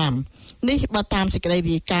3ឆ្នាំនេះបើតាមសេចក្តី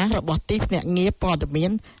រាយការណ៍របស់ទីភ្នាក់ងារព័ត៌មា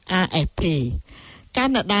ន AFP កា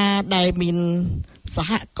ណាដាដែលមានស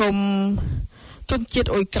ហគមន៍ជនជាតិ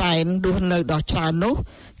អ៊ុយក្រែនរស់នៅដ៏ច្រើននោះ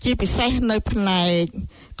ជាពិសេសនៅផ្នែក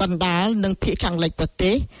កណ្ដាលនិងភាគខាងលិចប្រ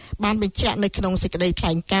ទេសបានបញ្ជាក់នៅក្នុងសេចក្តីថ្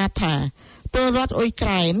លែងការណ៍ថាពលរដ្ឋអ៊ុយក្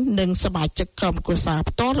រែននិងសមាជិកក្រុមគ្រួសារ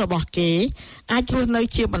ផ្ទាល់របស់គេអាចរស់នៅ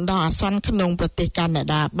ជាបណ្ដោះអាសន្នក្នុងប្រទេសកាណា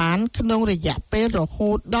ដាបានក្នុងរយៈពេលរហូ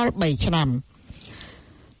តដល់3ឆ្នាំ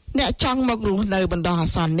អ្នកចង់មករស់នៅបណ្ដោះអា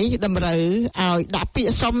សន្ននេះតម្រូវឲ្យដាក់ពាក្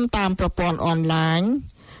យសុំតាមប្រព័ន្ធអនឡាញ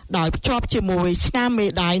ដោយភ្ជាប់ជាមួយស្នាមមេ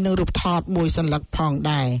ដាយនិងរូបថតមួយសន្លឹកផង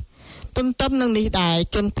ដែរទន្ទឹមនឹងនេះដែរ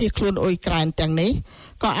ជនភៀសខ្លួនអ៊ុយក្រែនទាំងនេះ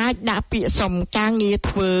ក៏អាចដាក់ពាក្យសុំការងារ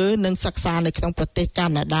ធ្វើនិងសិក្សានៅក្នុងប្រទេសកា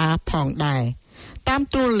ណាដាផងដែរតាម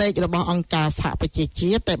តួលេខរបស់អង្គការសហប្រជា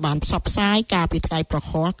ជាតិដែលបានផ្សព្វផ្សាយកាលពីថ្ងៃប្រ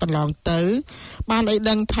ហោះកន្លងទៅបានឲ្យ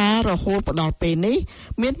ដឹងថារហូតដល់ពេលនេះ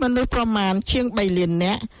មានមនុស្សប្រមាណជាង3លាន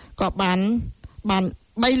នាក់ក៏បាន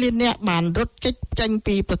3លាននាក់បានរត់គេចចេញ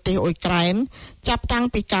ពីប្រទេសអ៊ុយក្រែនចាប់តាំង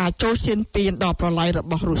ពីការចូលឈានពានដ៏ប្រឡាយរ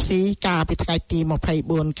បស់រុស្ស៊ីកាលពីថ្ងៃទី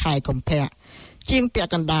24ខែកុម្ភៈជាងពា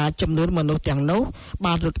ក់កណ្ដាលចំនួនមនុស្សទាំងនោះ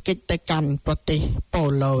បានរត់គេចទៅកាន់ប្រទេសប៉ូ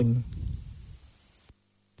ឡូញ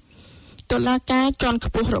តុលាការជាន់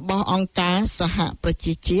ខ្ពស់របស់អង្គការសហប្រ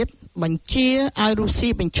ជាជាតិបញ្ជាឲ្យរុស្ស៊ី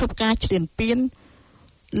បញ្ឈប់ការឈ្លានពាន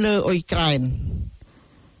លើអ៊ុយក្រែន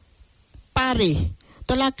ប៉ារីស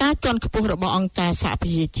តុលាការជាន់ខ្ពស់របស់អង្គការសហប្រ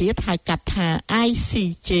ជាជាតិហៅកាត់ថា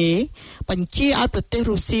ICJ បញ្ជាឲ្យប្រទេស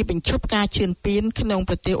រុស្ស៊ីបញ្ឈប់ការឈានពានក្នុង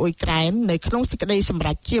ប្រទេសអ៊ុយក្រែននៅក្នុងសេចក្តីសម្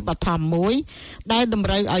រេចជាបឋមមួយដែលតម្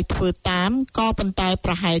រូវឲ្យធ្វើតាមក៏ប៉ុន្តែ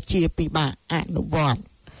ប្រហែលជាពិបាកអនុវត្ត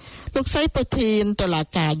លោកស្រីប្រធានតុលា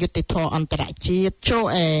ការយុត្តិធម៌អន្តរជាតិ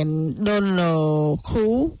Joanne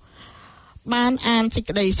Donoghue បានអានសេច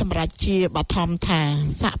ក្តីសម្រេចជាបឋមថា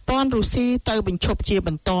សហព័ន្ធរុស្ស៊ីទៅបញ្ឈប់ជាប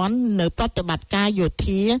ន្ទាន់នៅប្រតិបត្តិការយោ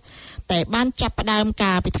ធាតែបានចាប់ផ្ដើម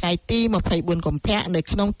ការពីថ្ងៃទី24កុម្ភៈនៅ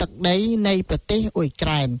ក្នុងទឹកដីនៃប្រទេសអ៊ុយក្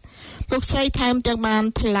រែនលោកស្រីថែមទាំងបាន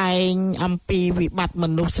ថ្លែងអំពីវិបត្តិម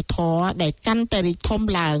នុស្សធម៌ដែលកាន់តែរីកធំ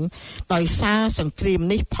ឡើងដោយសារសង្គ្រាម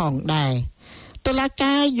នេះផងដែរតុលា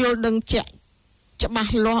ការយល់ដឹងជាក់ច្បា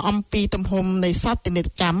ស់លាស់អំពីទំហំនៃសោកនាដ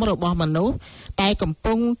កម្មរបស់មនុស្សតែកំ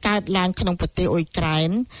ពុងកើតឡើងក្នុងប្រទេសអ៊ុយក្រែន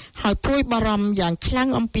ហើយព្រួយបារម្ភយ៉ាងខ្លាំង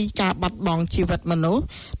អំពីការបាត់បង់ជីវិតមនុស្ស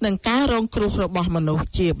និងការរងគ្រោះរបស់មនុស្ស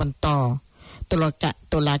ជាបន្តតុ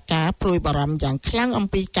លាការព្រួយបារម្ភយ៉ាងខ្លាំងអំ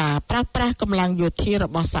ពីការប្រើប្រាស់កម្លាំងយោធារ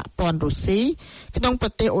បស់សហព័ន្ធរុស្ស៊ីក្នុងប្រ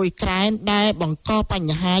ទេសអ៊ុយក្រែនដែលបង្កប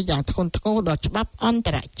ញ្ហាយ៉ាងធ្ងន់ធ្ងរដល់ច្បាប់អន្ត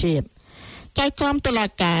រជាតិចៅក្រមតុលា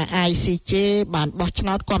ការ ICJ បានបោះឆ្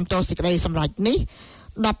នោតគាំទ្រសេចក្តីសម្រេចនេះ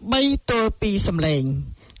13ទល់2សម្លេង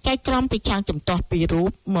ចៅក្រមប្រឆាំងជំទាស់ពីររូ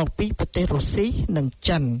បមកពីប្រទេសរុស្ស៊ីនិង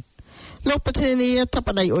ចិនលោកប្រធានាធិប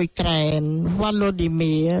តីអ៊ុយក្រែន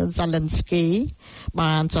Volodymyr Zelensky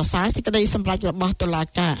បានសរសើរសេចក្តីសម្រេចរបស់តុលា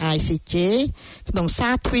ការ ICJ ក្នុងសា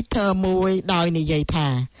រ Twitter មួយដោយនិយាយថា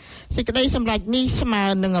សេចក្តីសម្រេចនេះស្មើ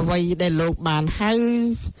នឹងអ្វីដែលលោកបានហៅ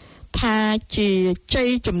ថាជាជ័យ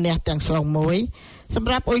ជំនះទាំងស្រុងមួយសម្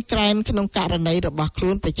រាប់អ៊ុយក្រែនក្នុងករណីរបស់ខ្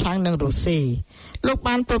លួនប្រឆាំងនឹងរុស្ស៊ីលោក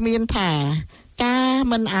បានព្រមានថាការ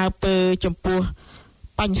មិនអើពើចំពោះ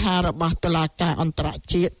បញ្ហារបស់តុលាការអន្តរ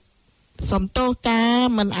ជាតិសំទោសការ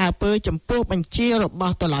មិនអើពើចំពោះបញ្ជារប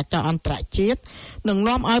ស់តុលាការអន្តរជាតិនឹង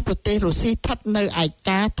នាំឲ្យប្រទេសរុស្ស៊ីស្ថិតនៅឯ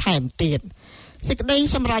កាថែមទៀតសេចក្តី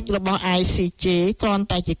សម្រេចរបស់ ICJ គ្រាន់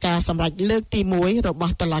តែជាការសម្រេចលើកទី1រប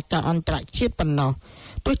ស់តុលាការអន្តរជាតិប៉ុណ្ណោះ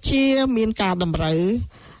ទោះជាមានការតម្រូវ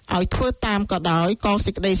ឲ្យធ្វើតាមក៏ដោយក៏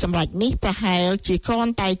សេចក្តីសម្រេចនេះប្រហែលជាគ្រា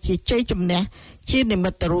ន់តែជាជ័យជំនះជានិមិ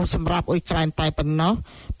ត្តរូបសម្រាប់អ៊ុយក្រែនតែប៉ុណ្ណោះ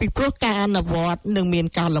ពីព្រោះការអនុវត្តនឹងមាន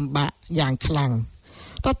ការលំបាកយ៉ាងខ្លាំង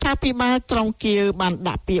រដ្ឋាភិបាលក្រុងគៀវបាន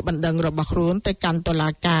ដាក់ពាក្យបណ្ដឹងរបស់ខ្លួនទៅកាន់តុលា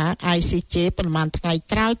ការ ICJ ប្រមាណថ្ងៃ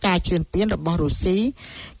ក្រោយការឈានពានរបស់រុស្ស៊ី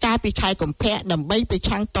កាលពីខែកុម្ភៈដើម្បីប្រ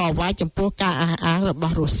ឆាំងតវ៉ាចំពោះការអះអាងរប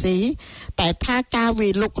ស់រុស្ស៊ីតែថាការវា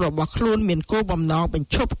យលុករបស់ខ្លួនមានគោលបំណងបញ្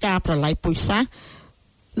ឈប់ការប្រឡាយពូជសាសន៍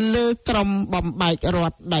លើក្រុមបំបែករ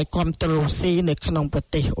ដ្ឋដែលគាំទ្ររុស្ស៊ីនៅក្នុងប្រ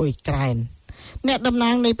ទេសអ៊ុយក្រែនអ្នកតំណា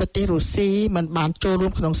ងនៃប្រទេសរុស្ស៊ីមិនបានចូលរួ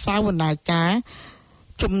មក្នុងសវនាការ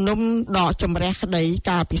ជំនុំដកជំរះក្តី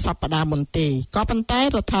កាលពីសប្តាហ៍មុនទេក៏ប៉ុន្តែរ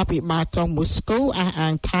ដ្ឋាភិបាលក្រុងមូស្គូអះអា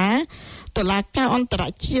ងថាតុលាការអន្តរ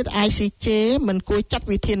ជាតិ ICJ មិនគួរចាត់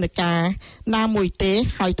វិធានការណាមួយទេ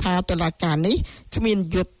ហើយថាតុលាការនេះគ្មាន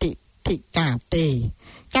យុត្តិធម៌ទេ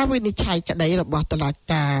ការវិនិច្ឆ័យក្តីរបស់តុលា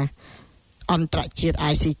ការអន្តរជាតិ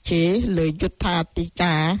ICJ លើយុត្ថាធិ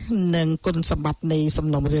ការនិងគុណសម្បត្តិនៃសំ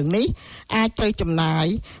ណុំរឿងនេះអាចត្រូវចំណាយ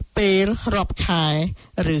ពេលរាប់ខែ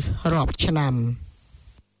ឬរាប់ឆ្នាំ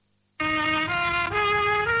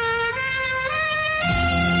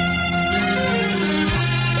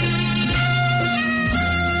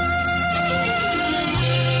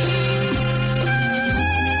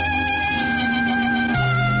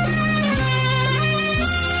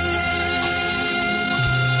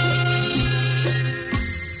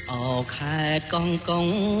ខេត្តកោះកុង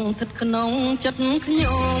ស្ថិតក្នុងចិត្តខ្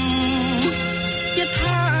ញុំជា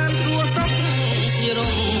ឋានសួគ៌សុខជារ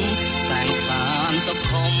មតែងសានសុ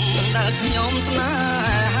ខុមដែលខ្ញុំស្នេ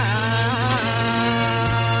ហា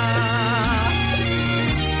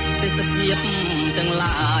ទេសភាពទាំង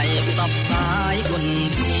ឡាយផ្សព្វផ្សាយគុណ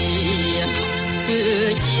ធាគឺ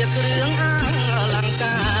ជាគ្រឿងអលង្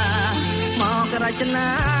ការមករចនា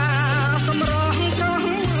សម្រស់ច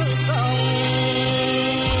ង់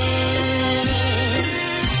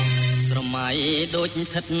ដូច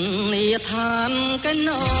ស្ថិតនាឋានក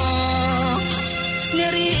ណោនា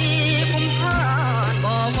រីពុំខានប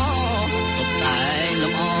បទុកតែ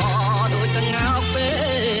លំអដូចកងោកពេ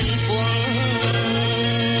លពួង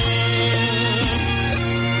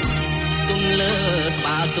ទុំលើក្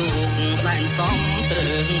បាលទូកសែនសំត្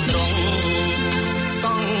រឹងត្រង់ត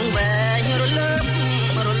ង់វែងរលើ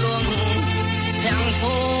បរលងទាំង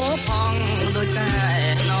ពោផងដូចកែ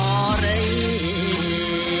នរី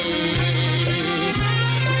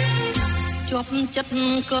ជាប់ចិត្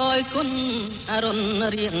តកយគុណអរុន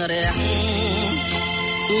រៀងរាំង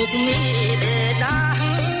ទូកមីដេដា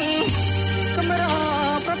កំរ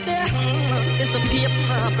ប្រទេសទេសភាព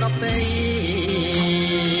ប្រពៃ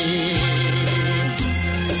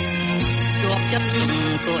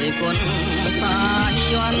យគុណសា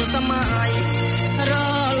យ័នសម័យរ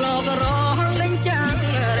លករលេងចាំង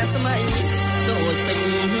រស្មីដូចទឹក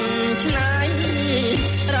ឆ្នៃ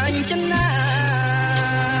រញ្ចនា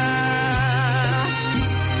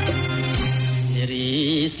នារី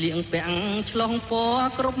ស្លៀងពាក់ឆ្លងពណ៌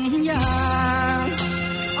គ្រប់យ៉ាង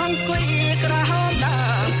អង្គុយក្រហមដើ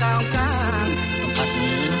មកោងកាងកំផិត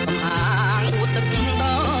សំអាងឧទឹកដ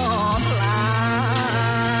ល់ថ្លា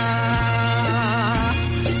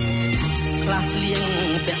ខ្លះស្លៀង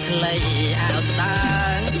ពាក់ខ្លីអាវស្ដើ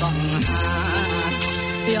ងកង់ហា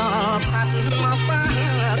ភ័យផាត់មកប៉ះ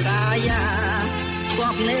កាយាគ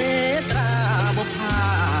ប់នេត្រាបុប្ផា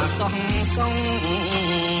កង់កង់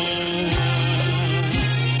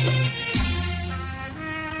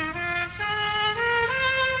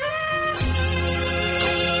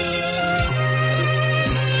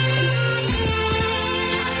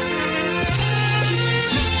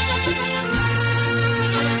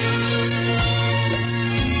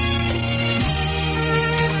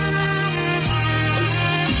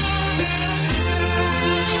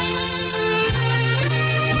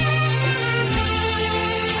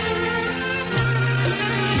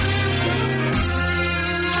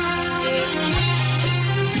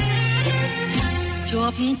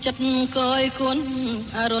ចិត្តកយគុណ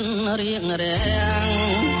អរុនរៀងរាំង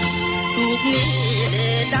ទូកនេះដេ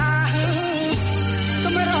ដាក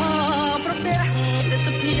ម្រប្រទះទិដ្ឋ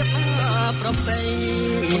ភាពប្រពៃ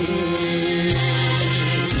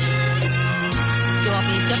ជាប់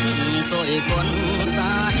ចិត្តកយគុណ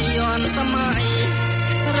សាយ័នសម័យ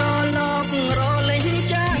រលករលេង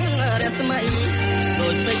ចាំងរស្មីដូ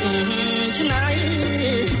ចពេជ្រឆ្នៃ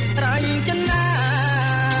រញ្ចនា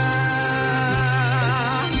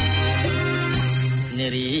នា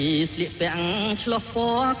រីស្លៀកពាក់ឆ្លុះព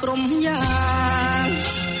ណ៌ក្រុមយ៉ាង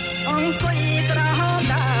អង្គុយក្រហម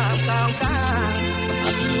ដើមកោងកាង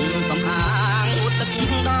សំអាងឧទឹក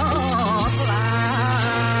ដល់ថ្លា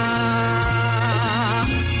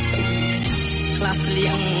ខ្លះស្លៀ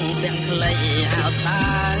ងពាក់ខ្លីអាវស្ដើ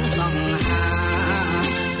ងសង្ហា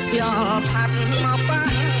ភ័យផាត់មកប៉ះ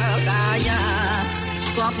កាយា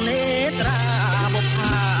គប់នេត្រាបុប្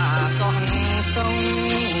ផាកោះកង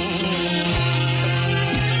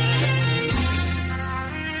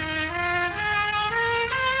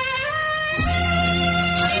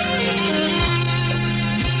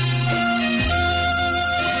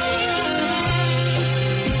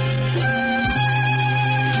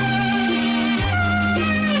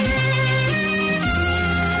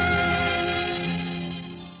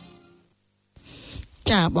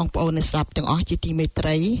បងប្អូនអ្នកស្ដាប់ទាំងអស់ជាទីមេត្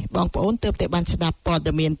រីបងប្អូនទើបតែបានស្ដាប់ព័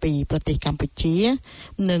ត៌មានពីប្រទេសកម្ពុជា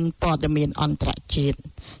និងព័ត៌មានអន្តរជាតិ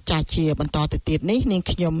ចាជាបន្តទៅទៀតនេះនាង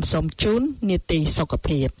ខ្ញុំសូមជូននីតិសុខ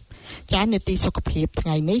ភាពចានីតិសុខភាពថ្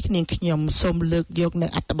ងៃនេះនាងខ្ញុំសូមលើកយកនៅ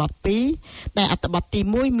អត្ថបទ2ដែលអត្ថបទទី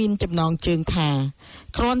1មានចំណងជើងថា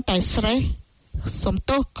គ្រាន់តែ stress សំ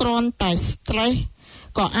ទោសគ្រាន់តែ stress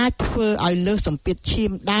ក៏អាចធ្វើឲ្យលើសសម្ពាធឈា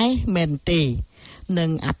មដែរមែនទេនិង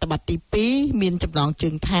អត្ថបទទី2មានចំណងជើ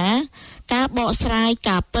ងថាការបកស្រាយ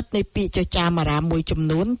ការពិតនៃពាក្យចចាមអារាមមួយចំ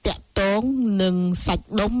នួនតាក់ទងនឹងសាច់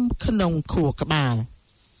ដុំក្នុងខួរក្បាល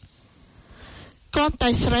គ្រាន់តែ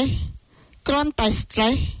stress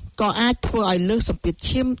ក៏អាចធ្វើឲ្យលើសសម្ពាធ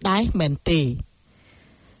ឈាមដែរមែនទេ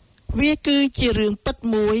វាគឺជារឿងពិត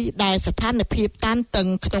មួយដែលស្ថានភាពតានតឹង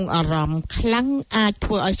ក្នុងអារម្មណ៍ខ្លាំងអាចធ្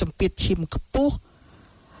វើឲ្យសម្ពាធឈាមខ្ពស់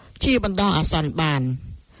ជាបណ្ដោះអាសន្នបាន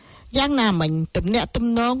យ៉ាងណាមិញទំនាក់ទំ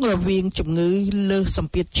នងរវាងជំងឺលើសស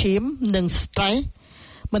ម្ពាធឈាមនិង stress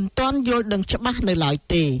មិនទាន់យល់ដឹងច្បាស់នៅឡើយ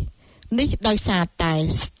ទេនេះដោយសារតែ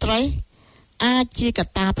stress អាចជាក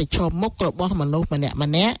ត្តាប្រឈមមុខរបស់មនុស្សម្នា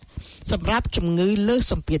ក់សម្រាប់ជំងឺលើស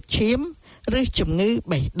សម្ពាធឈាមឬជំងឺ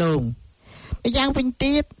បេះដូងម្យ៉ាងវិញ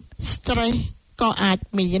ទៀត stress ក៏អាច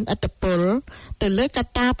មានឥទ្ធិពលទៅលើក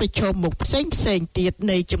ត្តាប្រឈមមុខផ្សេងទៀត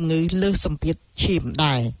នៃជំងឺលើសសម្ពាធឈាម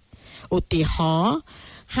ដែរឧទាហរណ៍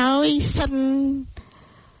ហើយ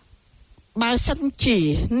បើសិនជា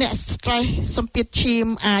អ្នក stress សម្ពាធឈាម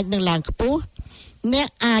អាចនឹងឡើងខ្ពស់អ្នក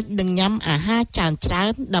អាចនឹងញ៉ាំអាហារច្រើ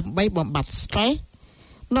នដើម្បីបំបត្តិ stress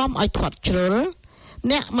នាំឲ្យធាត់ជ្រុល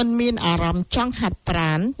អ្នកមិនមានអារម្មណ៍ចង់ហាត់ប្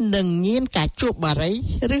រាណនិងញៀនការជក់បារី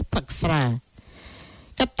ឬផឹកស្រា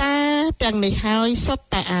កត្តាទាំងនេះហើយសុទ្ធ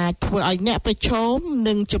តែអាចធ្វើឲ្យអ្នកប្រឈម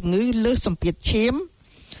នឹងជំងឺលើសសម្ពាធឈាម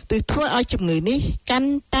ឬធ្វើឲ្យជំងឺនេះកា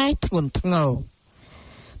ន់តែធ្ងន់ធ្ងរ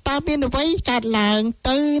តើមានអ្វីកើតឡើង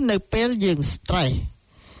ទៅនៅពេលយើង stress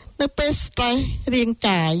នៅពេល stress រាង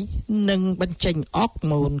កាយនឹងបញ្ចេញអរ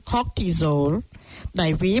ម៉ូន cortisol ដែ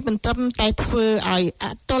លវាមិនត្រឹមតែធ្វើឲ្យអ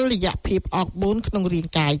តុល្យភាពអរម៉ូនក្នុងរាង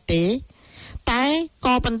កាយទេតែ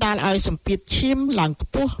ក៏បណ្ដាលឲ្យសម្ពាធឈាមឡើងខ្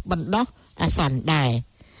ពស់បណ្ដោះអាសន្នដែរ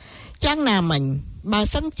យ៉ាងណាមិញបើ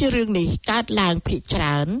សិនជារឿងនេះកើតឡើងភាគច្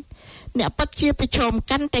រើនអ្នកពិតជាប្រឈម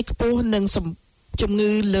កាន់តែខ្ពស់នឹងជំ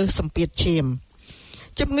ងឺលើសសម្ពាធឈាម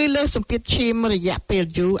ជំងឺលើសសម្ពាធឈាមរយៈពេល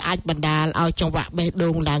យូរអាចបណ្ដាលឲ្យចង្វាក់បេះដូ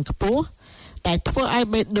ងឡើងខ្ពស់តែធ្វើឲ្យ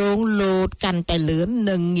បេះដូងលោតកាន់តែលឿន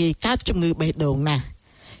និងងាយកើតជំងឺបេះដូងណាស់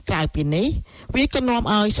ក្រៅពីនេះវាក៏នាំ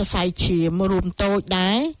ឲ្យសរសៃឈាមរួមតូច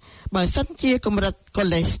ដែរបើសិនជាកម្រិតកូ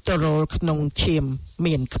លេស្តេរ៉ុលក្នុងឈាម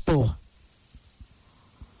មានខ្ពស់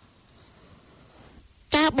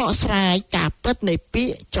ការបកស្រាយការពិតនៃពា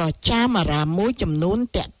ក្យចចាមអារ៉ាមមួយចំនួន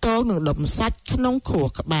តាក់ទងនឹងដុំសាច់ក្នុងខួរ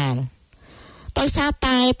ក្បាលដោយសារ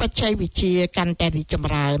តែបច្ចេកវិទ្យាកាន់តែរីកច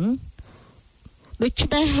ម្រើនដូច្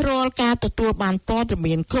នេះរាល់ការទទួលបានព័ត៌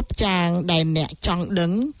មានគ្រប់យ៉ាងដែលអ្នកចង់ដឹ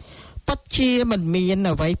ងពិតជាមិនមាន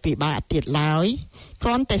អ្វីពិបាកទៀតឡើយគ្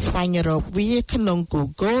រាន់តែស្វែងរកវាក្នុង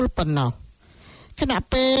Google ប៉ុណ្ណោះខណៈ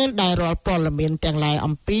ពេលដែលរាល់ព័ត៌មានទាំងឡាយ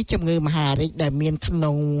អំពីជំងឺមហារីកដែលមានក្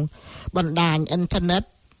នុងបណ្ដាញអ៊ីនធឺណិត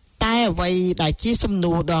តែអ្វីដែលជាសំ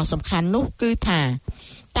ណួរដ៏សំខាន់នោះគឺថា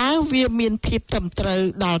តើវាមានភាពត្រឹមត្រូវ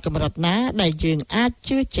ដល់កម្រិតណាដែលយើងអាច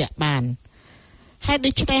ជឿជាក់បានហេតុ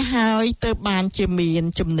ដូច្នេះហើយទើបបានជាមាន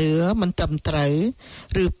ជំនឿមិនត្រឹមត្រូវ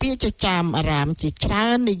ឬពាក្យចចាមអារ៉ាមជាច្រើ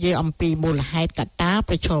ននិយាយអំពីមូលហេតុកត្តា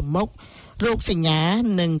ប្រឈមមុខរោគសញ្ញា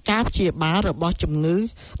និងការព្យាបាលរបស់ជំងឺ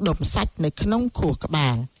ដុំសាច់នៅក្នុងខួរក្បា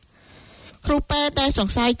លគ្រូពេទ្យដែលស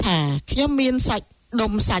ង្ស័យថាខ្ញុំមានសាច់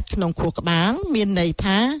ដុំសាច់ក្នុងខួរក្បាលមានន័យ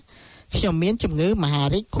ថាខ្ញុំមានជំងឺមហា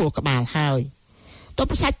រីកខួរក្បាលហើយ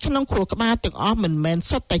ដុំសាច់ក្នុងខួរក្បាលទាំងអស់មិនមែន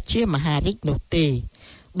សុទ្ធតែជាមហារីកនោះទេ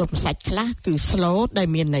ដុំសាច់ខ្លះគឺ slow ដែល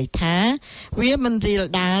មានន័យថាវាមិនរាល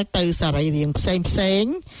ដាលទៅសរីរាង្គផ្សេង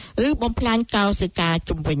ៗឬបំផ្លាញកោសិកា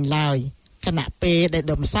ជុំវិញឡើយខណៈពេលដែល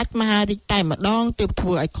ដុំសាច់មហារីកតែម្ដងទើបធ្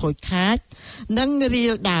វើឲ្យខូចខាតនិងរា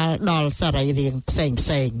លដាលដល់សរីរាង្គផ្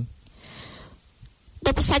សេងៗ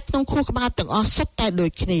ដុំសាច់ក្នុងខួរក្បាលទាំងអស់សុទ្ធតែដូ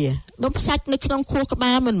ចគ្នាដុំសាច់នៅក្នុងខួរក្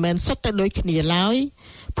បាលមិនមែនសុទ្ធតែដូចគ្នាឡើយ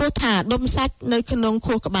ព្រោះថាដុំសាច់នៅក្នុង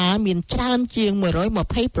ខួរក្បាលមានច្រើនជាង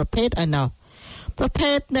120ប្រភេទឯណោះប្រ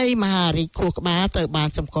ភេទនៃមហារីកខួរក្បាលត្រូវបាន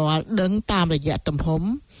សម្គាល់ដឹងតាមរយៈទំហំ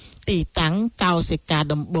ទីតាំងកោសិកា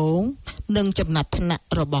ដំបូងនិងចំណាត់ថ្នាក់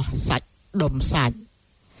របស់សាច់ដុំសាច់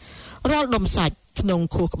រាល់ដុំសាច់ក្នុង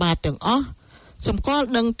ខួរក្បាលទាំងអស់សម្គាល់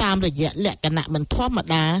ដឹងតាមរយៈលក្ខណៈមិនធម្ម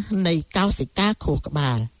តានៃកោសិកាខួរក្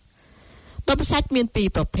បាលដុំសាច់មានពីរ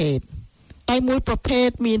ប្រភេទតែមួយប្រភេទ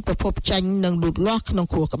មានប្រភពចេញនិងលូតលាស់ក្នុង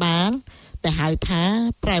ខួរក្បាលដែលហៅថា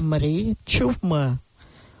primary tumor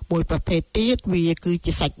មួយប្រភេទទៀតវាគឺ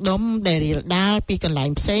ជាសាច់ដុំដែលរាលដាលពីកន្លែង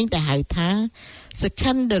ផ្សេងដែលហៅថា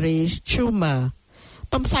secondary tumor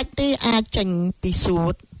ដុំសាច់នេះអាចចេញពីសួ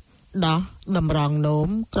តដោះតម្រងនោម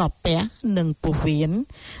ក្របពះនិងពោះវៀន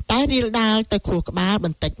តែរាលដាលទៅខួរក្បាលប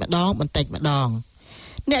ន្តិចម្ដង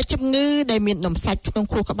អ្នកជំងឺដែលមានដុំសាច់ក្នុង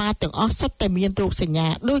ខួរក្បាលទាំងអស់សុទ្ធតែមានរោគសញ្ញា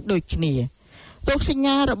ដូចគ្នារោគសញ្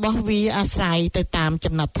ញារបស់វាអាស្រ័យទៅតាម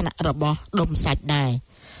ចំណាត់ថ្នាក់របស់ដុំសាច់ដែរ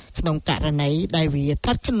ក្នុងករណីដែលវាស្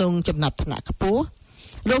ថិតក្នុងចំណាត់ថ្នាក់ខ្ពស់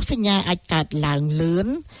រោគសញ្ញាអាចកើតឡើងលឿន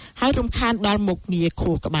ហើយរំខានដល់មុខងារ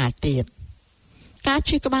ខួរក្បាលទៀតការ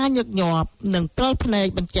ឈឺក្បាលញឹកញាប់និងព្រិលភ្នែក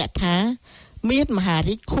បញ្ជាក់ថាមានមហា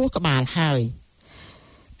រីកខួរក្បាលហើយ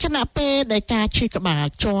ខណៈពេលដែលការឈឺក្បាល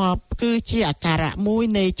ជាប់គឺជាអាការៈមួយ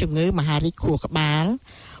នៃជំងឺមហារីកខួរក្បាល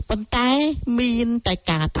ប៉ុន្តែមានតែ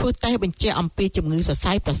ការធ្វើតេស្តបញ្ជាក់អំពីជំងឺសរ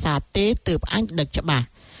សៃប្រសាទទេទើបអាចដឹងច្បាស់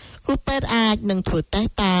គ្រូពេទ្យអាចនឹងធ្វើតេស្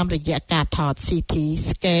តតាមរយៈការថត CT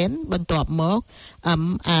scan បន្ទាប់មក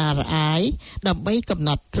MRI ដើម្បីកំណ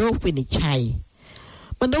ត់រោគវិនិច្ឆ័យ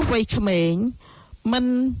មនុស្សវ័យក្មេងមិន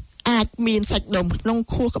អាចមានសាច់ដុំក្នុង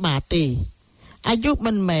ខួរក្បាលទេអាយុ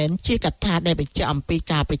មិនមែនជាកត្តាដែលបញ្ជាក់អំពី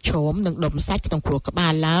ការប្រឈមនឹងដុំសាច់ក្នុងខួរក្បា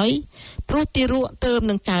លឡើយព្រោះទារកទើប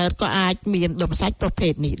នឹងកើតក៏អាចមានដុំសាច់ប្រភេ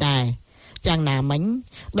ទនេះដែរយ៉ាងណាមិញ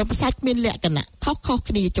ដុំសាច់មានលក្ខណៈខុសៗ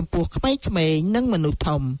គ្នាចំពោះក្មេងៗនិងមនុស្ស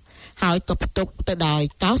ធំហើយក៏ផ្ទុកទៅដោយ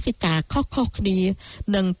កោសិកាខុសៗគ្នា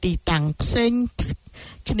និងទីតាំងផ្សេង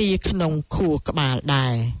គ្នាក្នុងខួរក្បាលដែ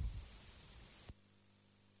រ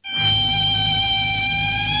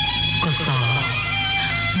កុសល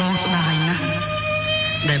បងស្ដាយណាស់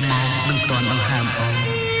ដែលមកមិនទាន់ដង្ហើម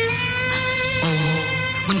អូ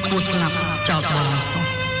មិនគួរស្លាប់ចោលបង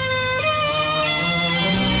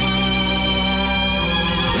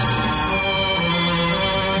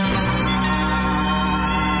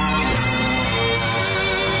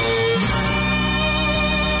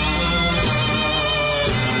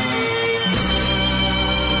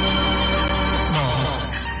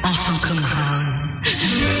អស់សង្ឃឹមហើយ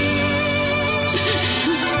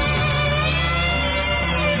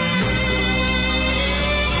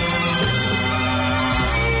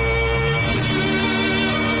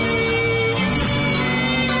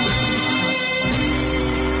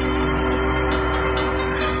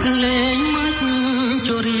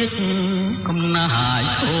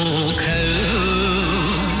ខើ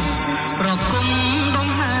ប្រគំដង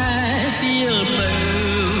ហែពីលបើ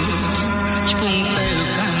ឆ្ពងទៅ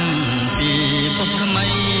កាន់ពីពុកថ្មី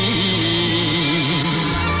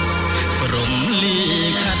រំលី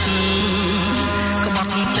ខាត់ក្ប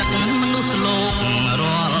ត់ចិត្តមនុស្សលោក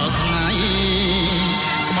រាល់ថ្ងៃ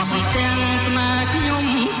ក្បត់ទាំងស្នេហ៍ខ្ញុំ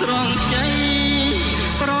ត្រង់ใจ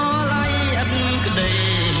ប្រឡ័យអត់ក្តី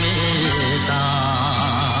មេត្តា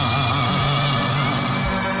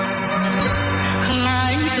ខ្លា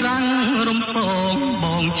យត្រាំងរំពងប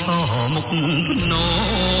ងឈរមុខភ្នោ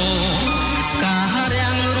ការ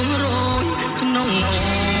រាំងរំរោយក្នុងអូ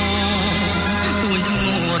ទួយធ្ង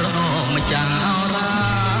ររម្ចាស់អរា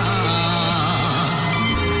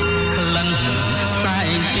ក្លិនសែ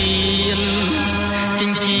ងទៀនចិ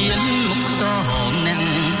ញ្ចៀនមុខតមអ្នក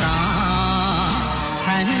តា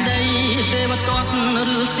ផែនដីទេវទត្ត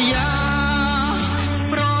ឬសយា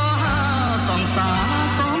ប្រសង្សា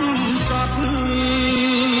រកំសត់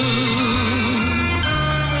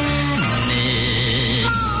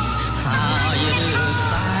នេះហើយឬ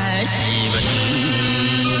តែជីវិត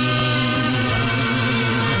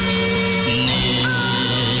នេះ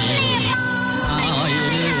ហើយ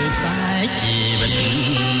ឬតែជីវិត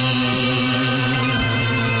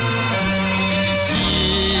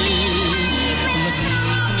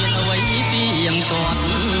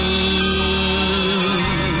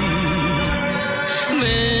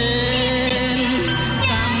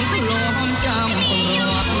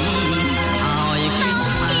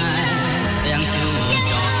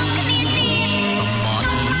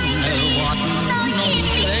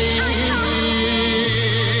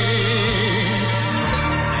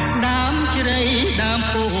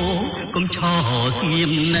ស្ងៀ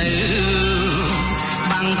មនៅ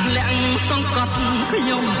បាំងធ្លាក់សង្កត់ខ្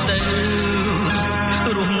ញុំទៅ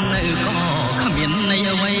រស់នៅក៏គ្មានន័យ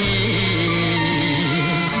អ្វី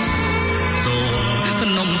សូមភ្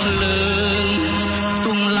នំភ្លើង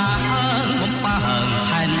ទុំឡើងបំផើង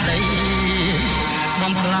ផែនដី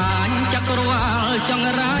បំផ្លាញចក្រវាលច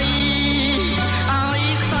ង្រៃឲ្យ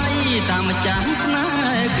ខ្សែតាមម្ចាស់ស្នេ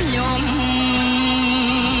ហ៍ខ្ញុំ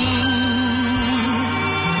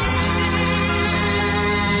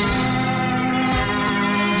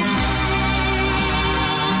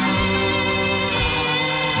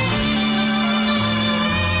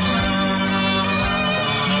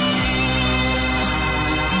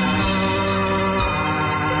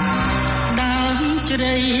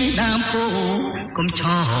ដើមពោកុំឈ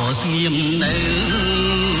រស្ងៀមនៅ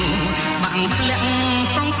បាំងធ្លាក់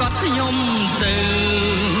សង្កត់ខ្ញុំទៅ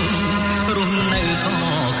រស់នៅក៏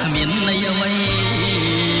គ្មានន័យអ្វី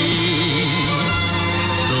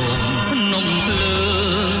សូមភ្នំភ្លើ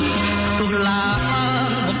ងទុំឡើង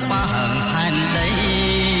បំផើងផែនដី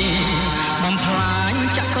បំផ្លាញ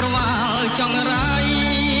ចក្រវាលចង្រៃ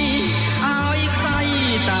ឲ្យខ្សែ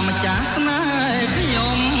តាមម្ចាស់ស្នេហ៍ខ្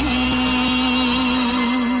ញុំ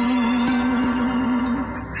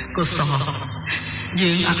កុសល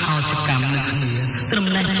យើងអហោសកម្មនឹងគ្នាត្រឹម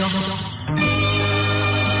នេះចុះ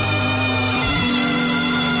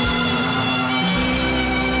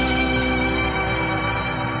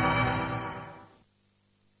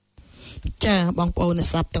ចាបងប្អូនអ្នក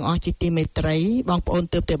ស្ដាប់ទាំងអស់ជាទីមេត្រីបងប្អូន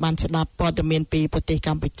ទើបតែបានស្ដាប់ព័ត៌មានពីប្រទេសក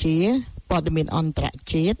ម្ពុជាព័ត៌មានអន្តរ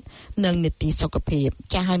ជាតិនិងនីតិសុខភាព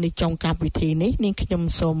ចាស់ហើយនៅចុងកម្មវិធីនេះនាងខ្ញុំ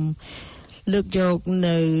សូមលើកយក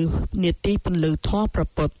នៅនីតិពន្លឺធម៌ប្រ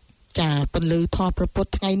ពុតចាពន្លឺធម៌ប្រពុត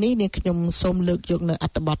ថ្ងៃនេះនាងខ្ញុំសូមលើកយកនៅអ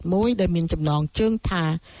ត្ថបទមួយដែលមានចំណងជើងថា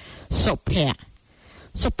សុភ័ក្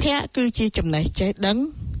រគឺជាចំណេះចេះដឹង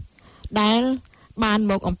ដែលបាន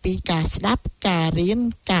មកអំពីការស្ដាប់ការរៀន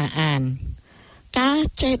ការអានការ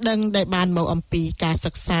ចេះដឹងដែលបានមកអំពីការ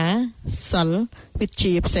សិក្សាសិលវិជ្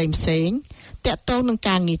ជាផ្សេងតាក់ទងនឹង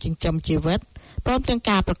ការងារចិញ្ចឹមជីវិតព្រមទាំង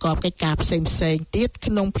ការប្រកបកិច្ចការផ្សេងទៀត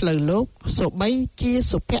ក្នុងផ្លូវលោកសូម្បីជា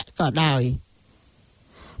សុភ័ក្រក៏ដោយ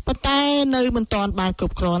ប៉ុន្តែនៅមិនទាន់បានគ្រ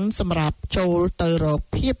ប់គ្រាន់សម្រាប់ចូលទៅរក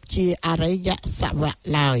ភាពជាអរិយសវៈ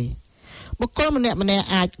ឡើយបុគ្គលម្នាក់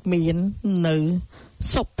អាចមាននៅ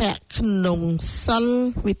សុភ័ក្រក្នុងសិល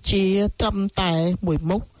វិជ្ជាត្រឹមតែមួយ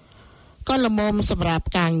មុខក៏ល្មមសម្រាប់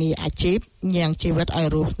ការងារអាជីពញ៉ាំងជីវិតឲ្យ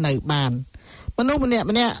រស់នៅបានមនុស្សម្នាក់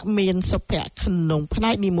មានសុភ័ក្រក្នុងផ្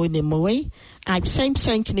នែកនីមួយអាចផ្សេ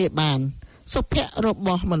ងគ្នាបានសុភ័ក្ររប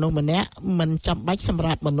ស់មនុស្សម្នាក់មិនចាំបាច់សម្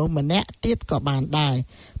រាប់មនុស្សម្នាក់ទៀតក៏បានដែរ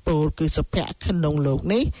ពោលគឺសុភ័ក្រក្នុងលោក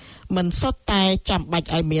នេះមិនសុទ្ធតែចាំបាច់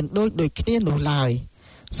ឲ្យមានដូចគ្នានោះឡើយ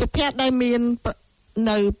សុភ័ក្រដែលមាន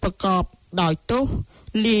នៅប្រកបដោយទោស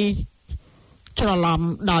លាយច្រឡំ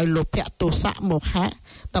ដោយលោភៈទោសៈមោហៈ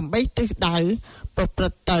ដើម្បីទិសដៅប្រព្រឹ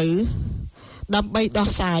ត្តទៅ ដើម្បីដោះ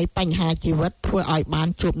ស្រាយបញ្ហាជីវិតធ្វើឲ្យបាន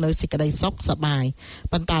ជួបនៅសេចក្តីសុខសប្បាយ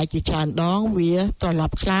ប៉ុន្តែជាច្រើនដងវាត្រឡ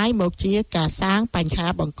ប់คล้ายមកជាការសាងបញ្ហា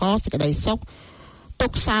បង្កសេចក្តីសុខទុ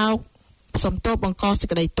ក្ខសោកសំទោសបង្កសេច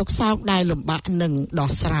ក្តីទុក្ខសោកដែលលំបាកនឹងដោះ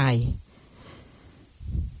ស្រាយ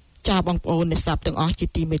ចាបងប្អូនអ្នកស្ដាប់ទាំងអស់ជា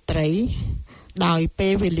ទីមេត្រីដោយពេ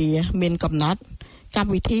លវេលាមានកំណត់កម្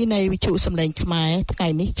មវិធីនៃវិទ្យុសំឡេងខ្មែរថ្ងៃ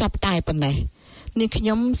នេះចាប់តែប៉ុណ្ណេះនាងខ្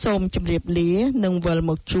ញុំសូមជម្រាបលានិងវិល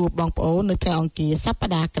មកជួបបងប្អូននៅថ្ងៃអង្គារសប្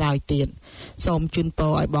តាហ៍ក្រោយទៀតសូមជូនព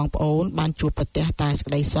រឲ្យបងប្អូនបានជួបប្រទះតែសេច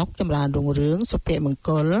ក្តីសុខចម្រើនរុងរឿងសុភមង្គ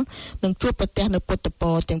លនិងជួបប្រទះនៅពុទ្ធព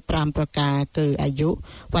រទាំង5ប្រការគឺអាយុ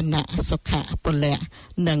វណ្ណៈសុខៈពលៈ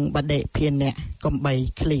និងបដិភានៈកំបី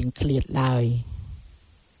ឃ្លៀងឃ្លាតឡើយ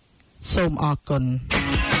សូមអរគុណ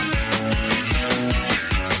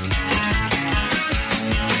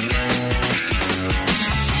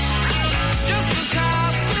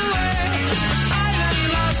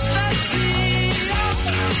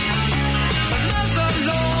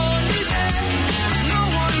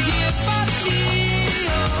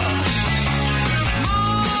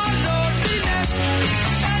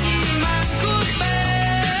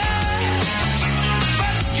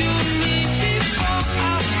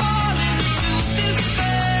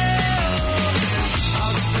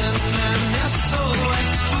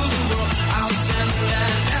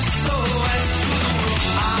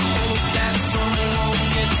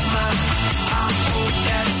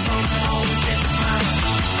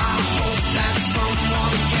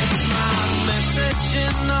In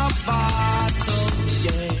a bottle,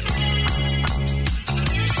 yeah.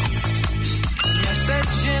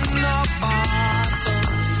 Message in a bottle,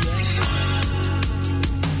 yeah.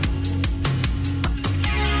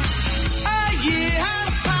 A year has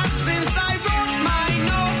passed since I wrote my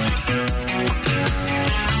note.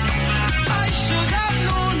 I should have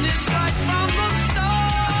known this right from the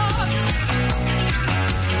start.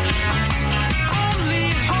 Only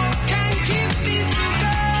hope can keep me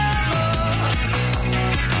together.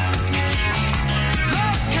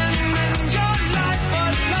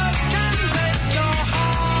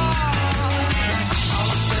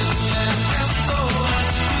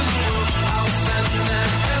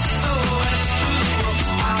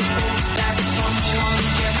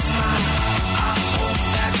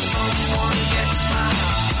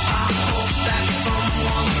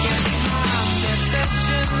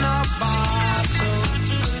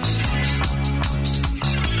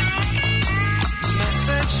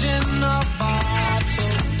 Message in a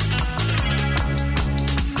bottle.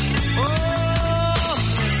 Oh,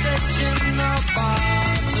 message in a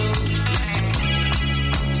bottle.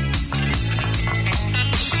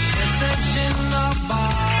 Message in a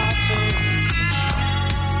bottle.